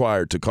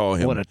required to call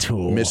him what a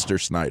tool. Mr.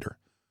 Snyder.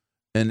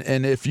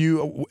 And if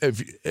you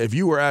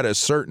were at a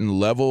certain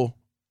level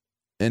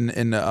in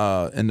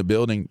the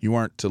building, you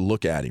weren't to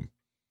look at him.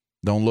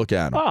 Don't look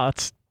at him. Oh,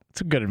 it's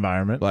a good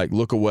environment.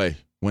 Look away.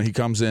 When he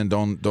comes in,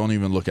 don't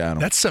even look at him.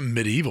 That's some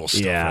medieval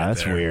stuff. Yeah,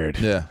 that's weird.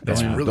 Yeah,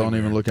 don't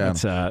even look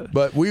at him.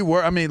 But we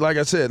were. I mean, like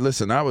I said,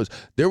 listen.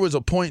 There was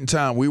a point in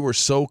time we were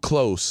so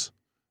close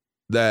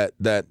that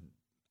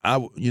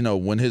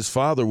when his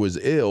father was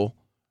ill,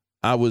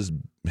 I was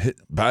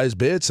by his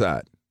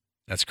bedside.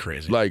 That's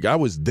crazy. I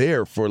was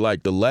there for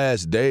the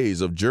last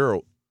days of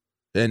Gerald,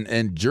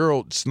 and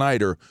Gerald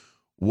Snyder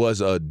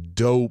was a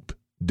dope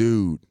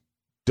dude,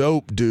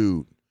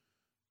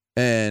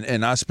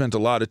 and I spent a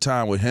lot of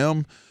time with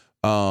him.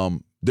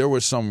 There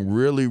were some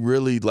really,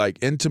 really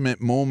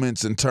intimate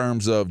moments in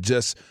terms of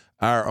just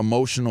our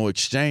emotional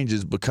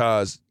exchanges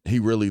because he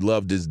really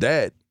loved his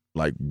dad.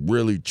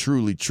 Really,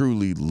 truly,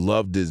 truly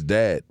loved his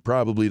dad.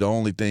 Probably the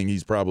only thing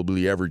he's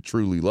probably ever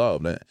truly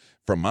loved,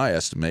 from my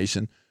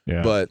estimation.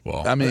 Yeah. But,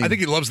 I think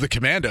he loves the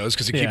Commandos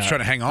because he keeps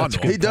trying to hang on to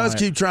them. He does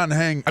keep trying to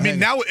hang. I mean,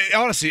 now,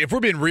 honestly, if we're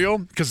being real,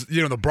 because,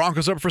 the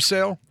Broncos are up for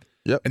sale,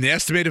 and the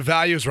estimated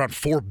value is around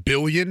 $4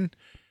 billion.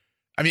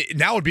 I mean,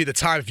 now would be the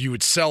time if you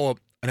would sell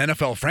an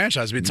NFL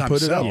franchise. It'd be time put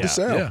to it sell. up to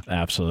sell. Yeah,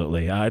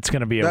 absolutely. It's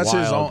going to be that's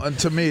wild.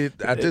 To me,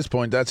 at this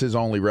point, that's his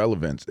only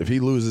relevance. If he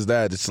loses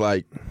that, it's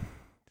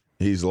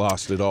he's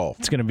lost it all.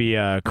 It's going to be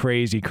a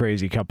crazy,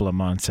 crazy couple of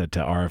months at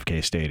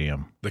RFK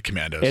Stadium. The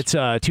Commandos. It's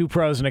Two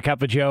Pros and a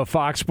Cup of Joe,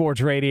 Fox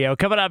Sports Radio.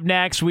 Coming up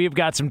next, we've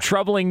got some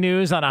troubling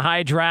news on a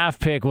high draft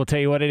pick. We'll tell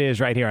you what it is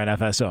right here on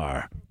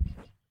FSR.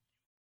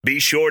 Be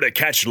sure to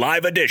catch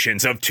live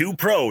editions of Two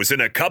Pros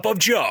and a Cup of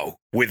Joe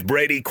with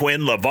Brady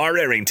Quinn, LaVar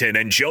Arrington,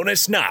 and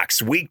Jonas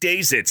Knox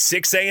weekdays at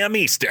 6 a.m.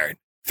 Eastern,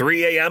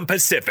 3 a.m.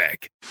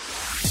 Pacific.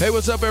 Hey,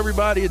 what's up,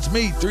 everybody? It's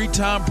me,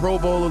 3-time Pro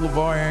Bowler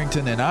LaVar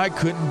Arrington, and I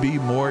couldn't be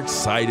more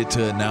excited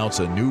to announce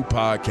a new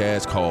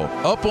podcast called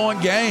Up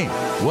On Game.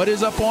 What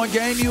is Up On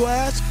Game, you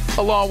ask?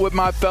 Along with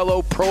my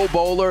fellow Pro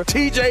Bowler,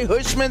 TJ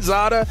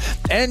Hushmanzada,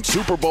 and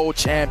Super Bowl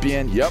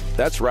champion, yep,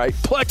 that's right,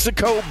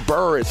 Plexico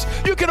Burris.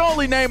 You can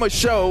only name a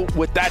show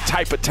with that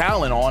type of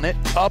talent on it.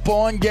 Up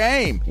On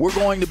Game. We're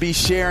going to be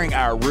sharing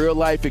our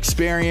real-life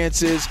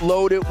experiences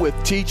loaded with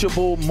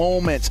teachable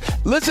moments.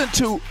 Listen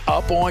to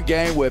Up On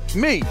Game with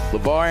me,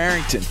 LaVar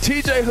Arrington,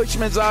 TJ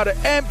Hushmanzada,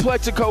 and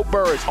Plexico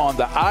Burris on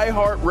the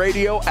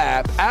iHeartRadio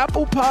app,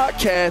 Apple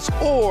Podcasts,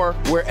 or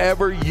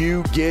wherever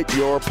you get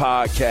your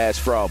podcast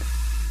from.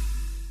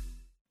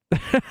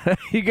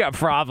 You got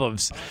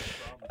problems.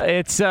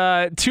 It's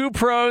Two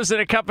Pros and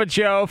a Cup of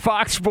Joe,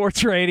 Fox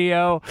Sports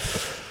Radio.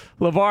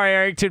 LaVar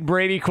Arrington,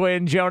 Brady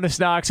Quinn, Jonas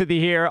Knox with you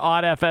here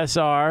on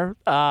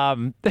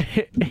FSR.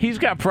 He's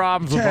got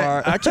problems,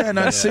 LaVar. I can't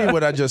unsee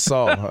what I just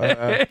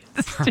saw.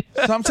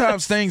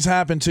 Sometimes things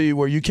happen to you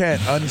where you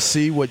can't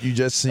unsee what you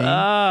just seen.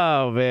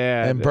 Oh,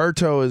 man. And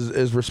Berto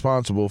is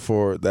responsible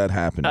for that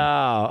happening.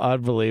 Oh,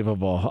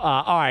 unbelievable.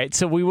 All right,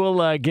 so we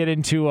will get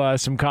into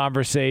some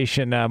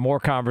conversation, more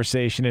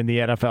conversation in the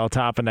NFL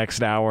top of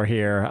next hour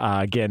here.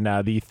 Again,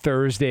 the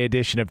Thursday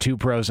edition of Two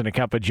Pros and a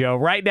Cup of Joe.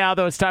 Right now,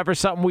 though, it's time for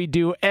something we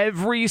do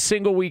every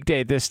single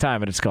weekday at this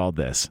time, and it's called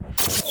this.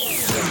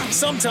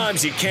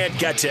 Sometimes you can't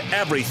get to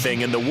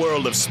everything in the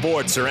world of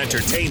sports or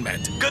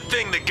entertainment. Good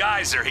thing the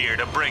guys are here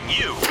to bring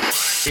you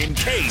In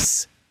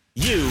Case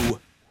You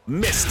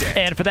missed it.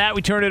 And for that,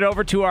 we turn it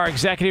over to our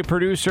executive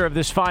producer of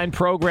this fine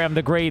program,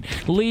 the great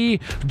Lee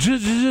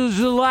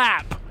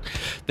Zlap.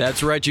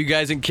 That's right, you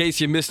guys. In case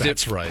you missed it,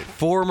 That's right.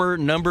 Former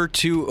number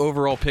 2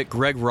 overall pick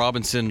Greg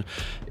Robinson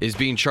is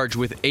being charged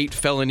with 8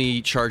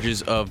 felony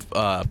charges of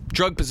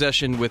drug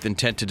possession with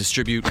intent to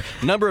distribute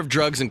a number of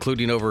drugs,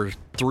 including over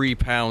 3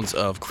 pounds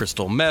of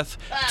crystal meth,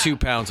 2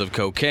 pounds of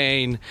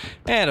cocaine,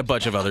 and a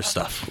bunch of other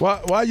stuff.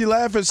 Why are you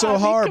laughing so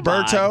hard, come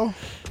on. Berto?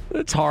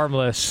 It's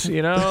harmless,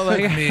 you know?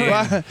 Like,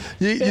 Why?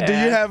 Do you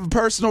have a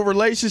personal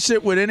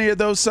relationship with any of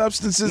those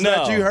substances No.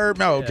 that you heard?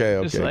 No, okay,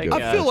 just okay. like-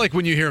 good. I feel like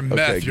when you hear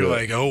meth, you're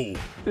good. like, oh,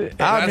 I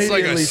that's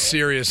like a immediately-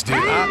 serious deal.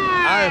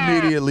 I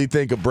immediately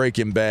think of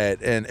Breaking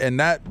Bad, and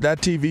that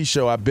TV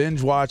show, I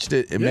binge watched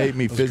it. It made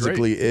me it was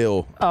physically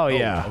ill. oh,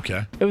 yeah.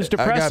 okay. It was I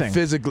got depressing.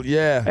 physically,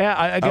 yeah.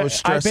 Yeah, I was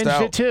stressed binged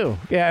out. it too.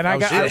 Yeah, and I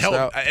was got. It stressed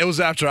helped. out. It was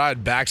after I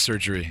had back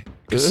surgery.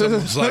 'Cause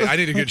someone was like, I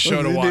need a good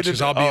show to You watch needed-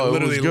 because I'll be oh, it was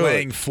literally good.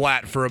 laying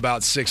flat for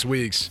about 6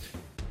 weeks.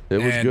 It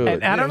was And- good.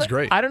 And I Yeah, don't it was know,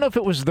 great. I don't know if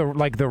it was the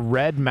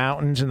red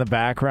mountains in the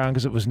background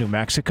because it was New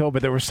Mexico,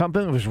 but there was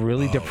something that was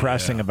really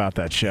depressing about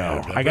that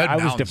show. Yeah, I Red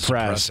was Mountain's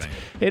depressed.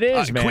 depressing. It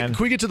is, man.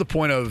 Can we get to the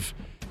point of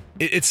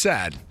it's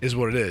sad, is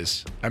what it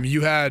is. I mean,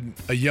 you had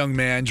a young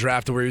man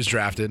drafted where he was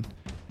drafted.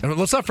 And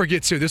let's not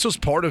forget, too, this was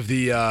part of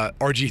the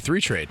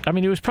RG3 trade. I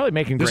mean, he was probably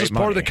making This great was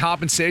part of the money.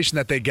 compensation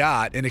that they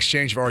got in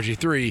exchange for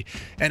RG3.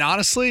 And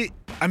honestly,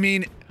 I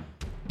mean,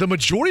 the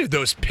majority of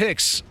those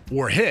picks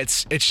were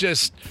hits. It's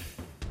just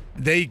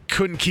they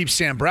couldn't keep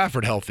Sam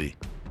Bradford healthy.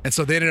 And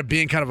so they ended up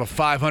being kind of a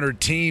 500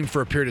 team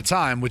for a period of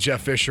time with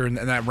Jeff Fisher and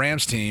that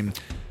Rams team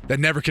that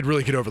never could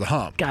really get over the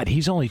hump. God,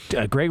 he's only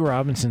Greg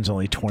Robinson's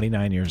only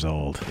 29 years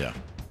old. Yeah.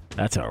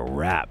 That's a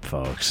wrap,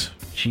 folks.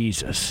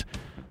 Jesus.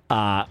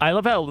 I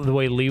love how the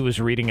way Lee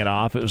was reading it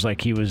off. It was like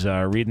he was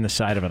reading the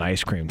side of an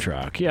ice cream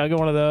truck. Yeah, I got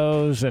one of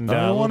those. And I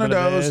got one of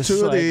those, this,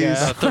 2 of these.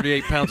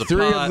 38 pounds of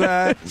 3 of pot,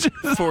 that.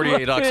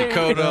 48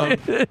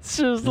 oxycodone. It's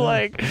just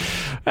like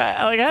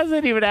how does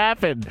that even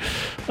happen?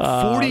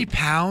 40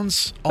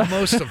 pounds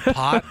almost of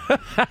pot.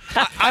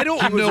 I don't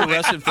He was know.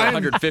 arrested for I'm-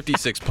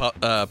 156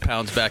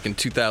 pounds back in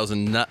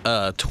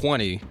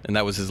 2020, and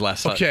that was his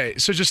last time. Okay,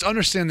 so just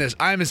understand this.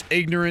 I am as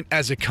ignorant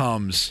as it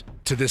comes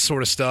to this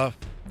sort of stuff.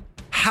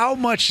 How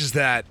much is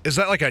that? Is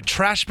that like a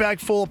trash bag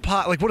full of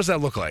pot? Like, what does that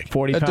look like?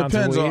 40 It pounds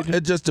depends of on. weed?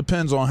 It just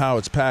depends on how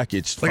it's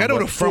packaged. Like, I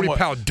know From what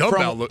a 40-pound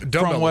dumbbell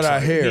From what looks I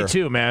like. hear, Me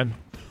too, man.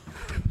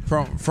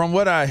 from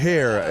what I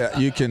hear,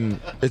 you can.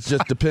 It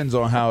just depends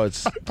on how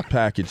it's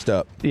packaged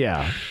up.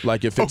 Yeah.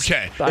 Like if it's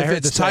Okay. I if heard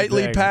it's the same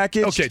tightly thing.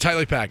 packaged, Okay,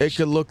 tightly it packaged.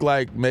 could look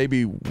like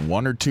maybe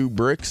 1 or 2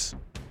 bricks,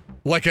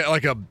 Like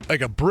a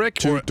brick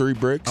 2 or 3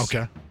 bricks.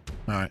 Okay.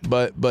 All right.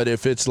 But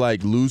if it's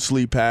like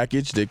loosely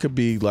packaged, it could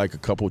be like a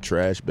couple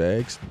trash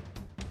bags.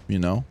 You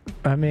know,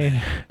 I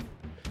mean,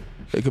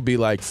 it could be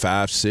like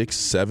 5, 6,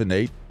 7,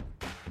 8,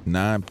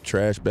 9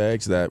 trash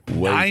bags that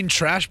weigh 9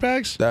 trash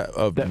bags?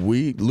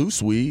 weed,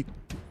 loose weed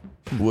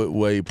would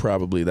weigh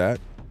probably that.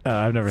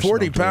 I've never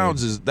 40 smoked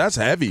pounds that's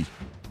heavy.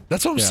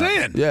 That's what I'm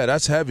saying. Yeah,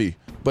 that's heavy.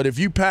 But if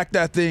you pack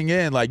that thing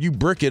in, like you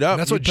brick it up,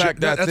 That's you what pack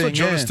that that's thing what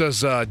Jonas in.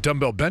 does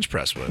dumbbell bench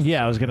press with. weed.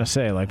 Yeah, I was gonna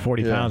say like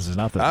 40 Yeah. pounds is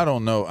nothing. I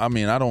don't know. I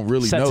mean, I don't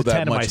really Sets know a that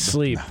 10 in much. my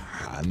sleep.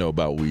 I know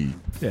about weed.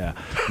 Yeah.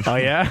 Oh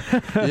yeah.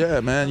 Yeah,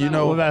 man. You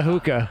know, What about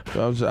hookah?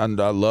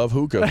 I love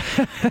hookah.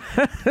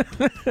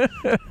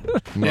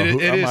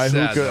 It is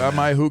sad, though, I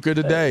might hookah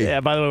today. Yeah.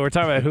 By the way, we're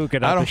talking about hookah,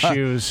 not the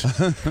shoes.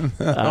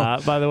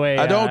 By the way,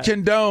 I don't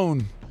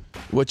condone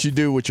what you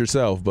do with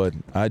yourself, but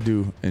I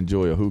do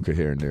enjoy a hookah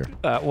here and there.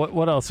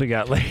 what else we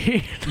got,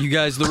 Lee? You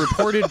guys, the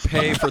reported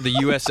pay for the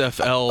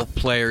USFL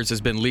players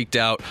has been leaked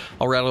out.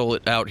 I'll rattle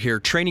it out here.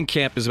 Training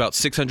camp is about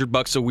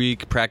 $600 a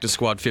week. Practice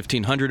squad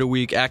 $1,500 a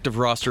week. Active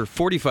roster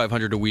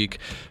 $4,500 a week.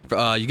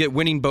 You get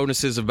winning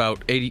bonuses of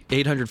about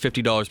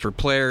 $850 per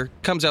player.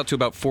 Comes out to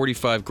about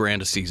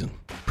 $45,000 a season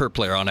per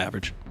player on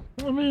average.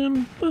 I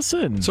mean,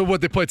 listen. So what,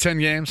 they play 10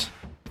 games?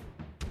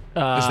 Is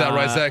that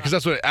right? Is that because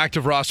that's what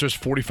active roster is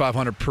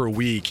 $4,500 per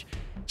week.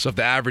 So if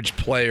the average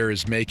player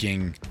is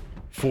making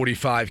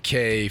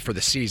 $45K for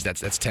the season,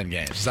 that's 10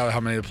 games. Is that how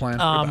many they're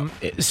playing?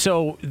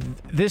 So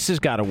this has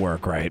got to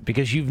work, right?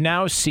 Because you've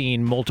now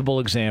seen multiple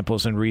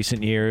examples in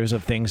recent years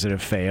of things that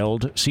have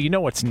failed. So you know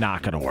what's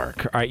not going to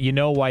work. All right, you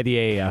know why the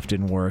AAF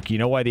didn't work. You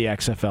know why the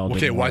XFL didn't work.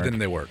 Okay, why didn't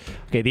they work?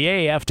 Okay, the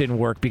AAF didn't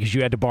work because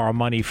you had to borrow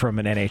money from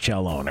an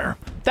NHL owner.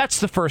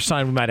 That's the first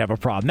sign we might have a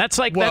problem. That's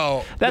like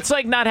that's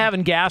like not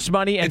having gas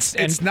money. And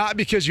It's not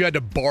because you had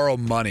to borrow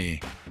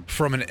money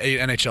from an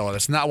NHL.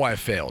 That's not why it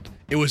failed.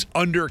 It was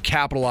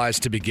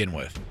undercapitalized to begin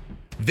with.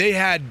 They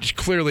had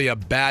clearly a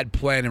bad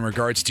plan in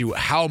regards to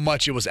how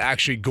much it was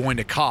actually going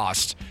to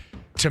cost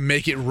to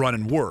make it run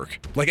and work.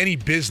 Like any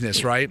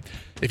business, right?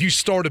 If you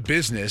start a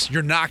business,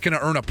 you're not going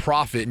to earn a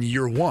profit in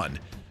year 1.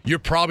 You're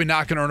probably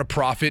not going to earn a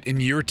profit in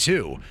year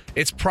 2.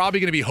 it's probably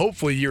going to be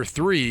hopefully year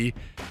 3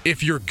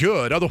 if you're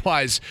good.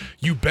 Otherwise,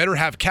 you better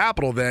have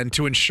capital then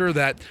to ensure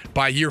that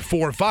by year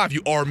 4 and 5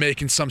 you are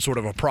making some sort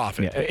of a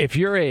profit. Yeah, if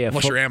you're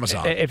unless you're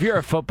Amazon. If you're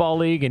a football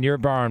league and you're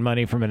borrowing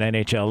money from an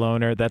NHL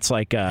owner, that's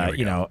like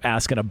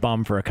asking a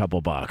bum for a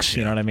couple bucks.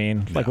 You know what I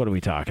mean? Like, what are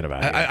we talking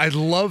about? I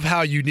love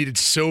how you needed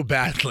so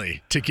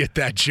badly to get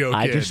that joke.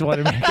 I just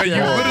want to make sure. You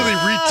literally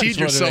reteed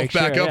yourself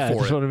back up for it.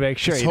 Just want to make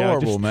sure. It's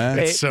horrible, man.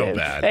 It's so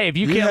bad. Hey, if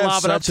you can't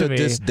lob it up to me,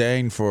 such a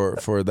disdain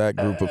for that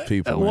group of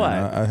people. What?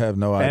 Man. I have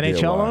no idea.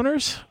 NHL why.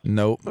 owners?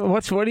 Nope.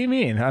 What do you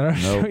mean? I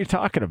don't know what you're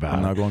talking about.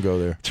 I'm not going to go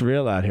there. It's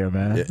real out here,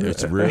 man.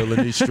 It's real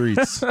in these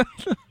streets.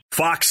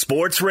 Fox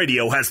Sports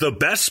Radio has the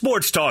best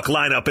sports talk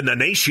lineup in the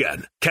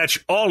nation.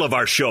 Catch all of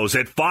our shows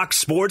at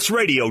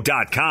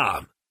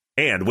foxsportsradio.com.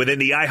 And within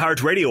the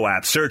iHeartRadio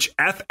app, search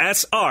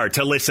FSR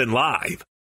to listen live.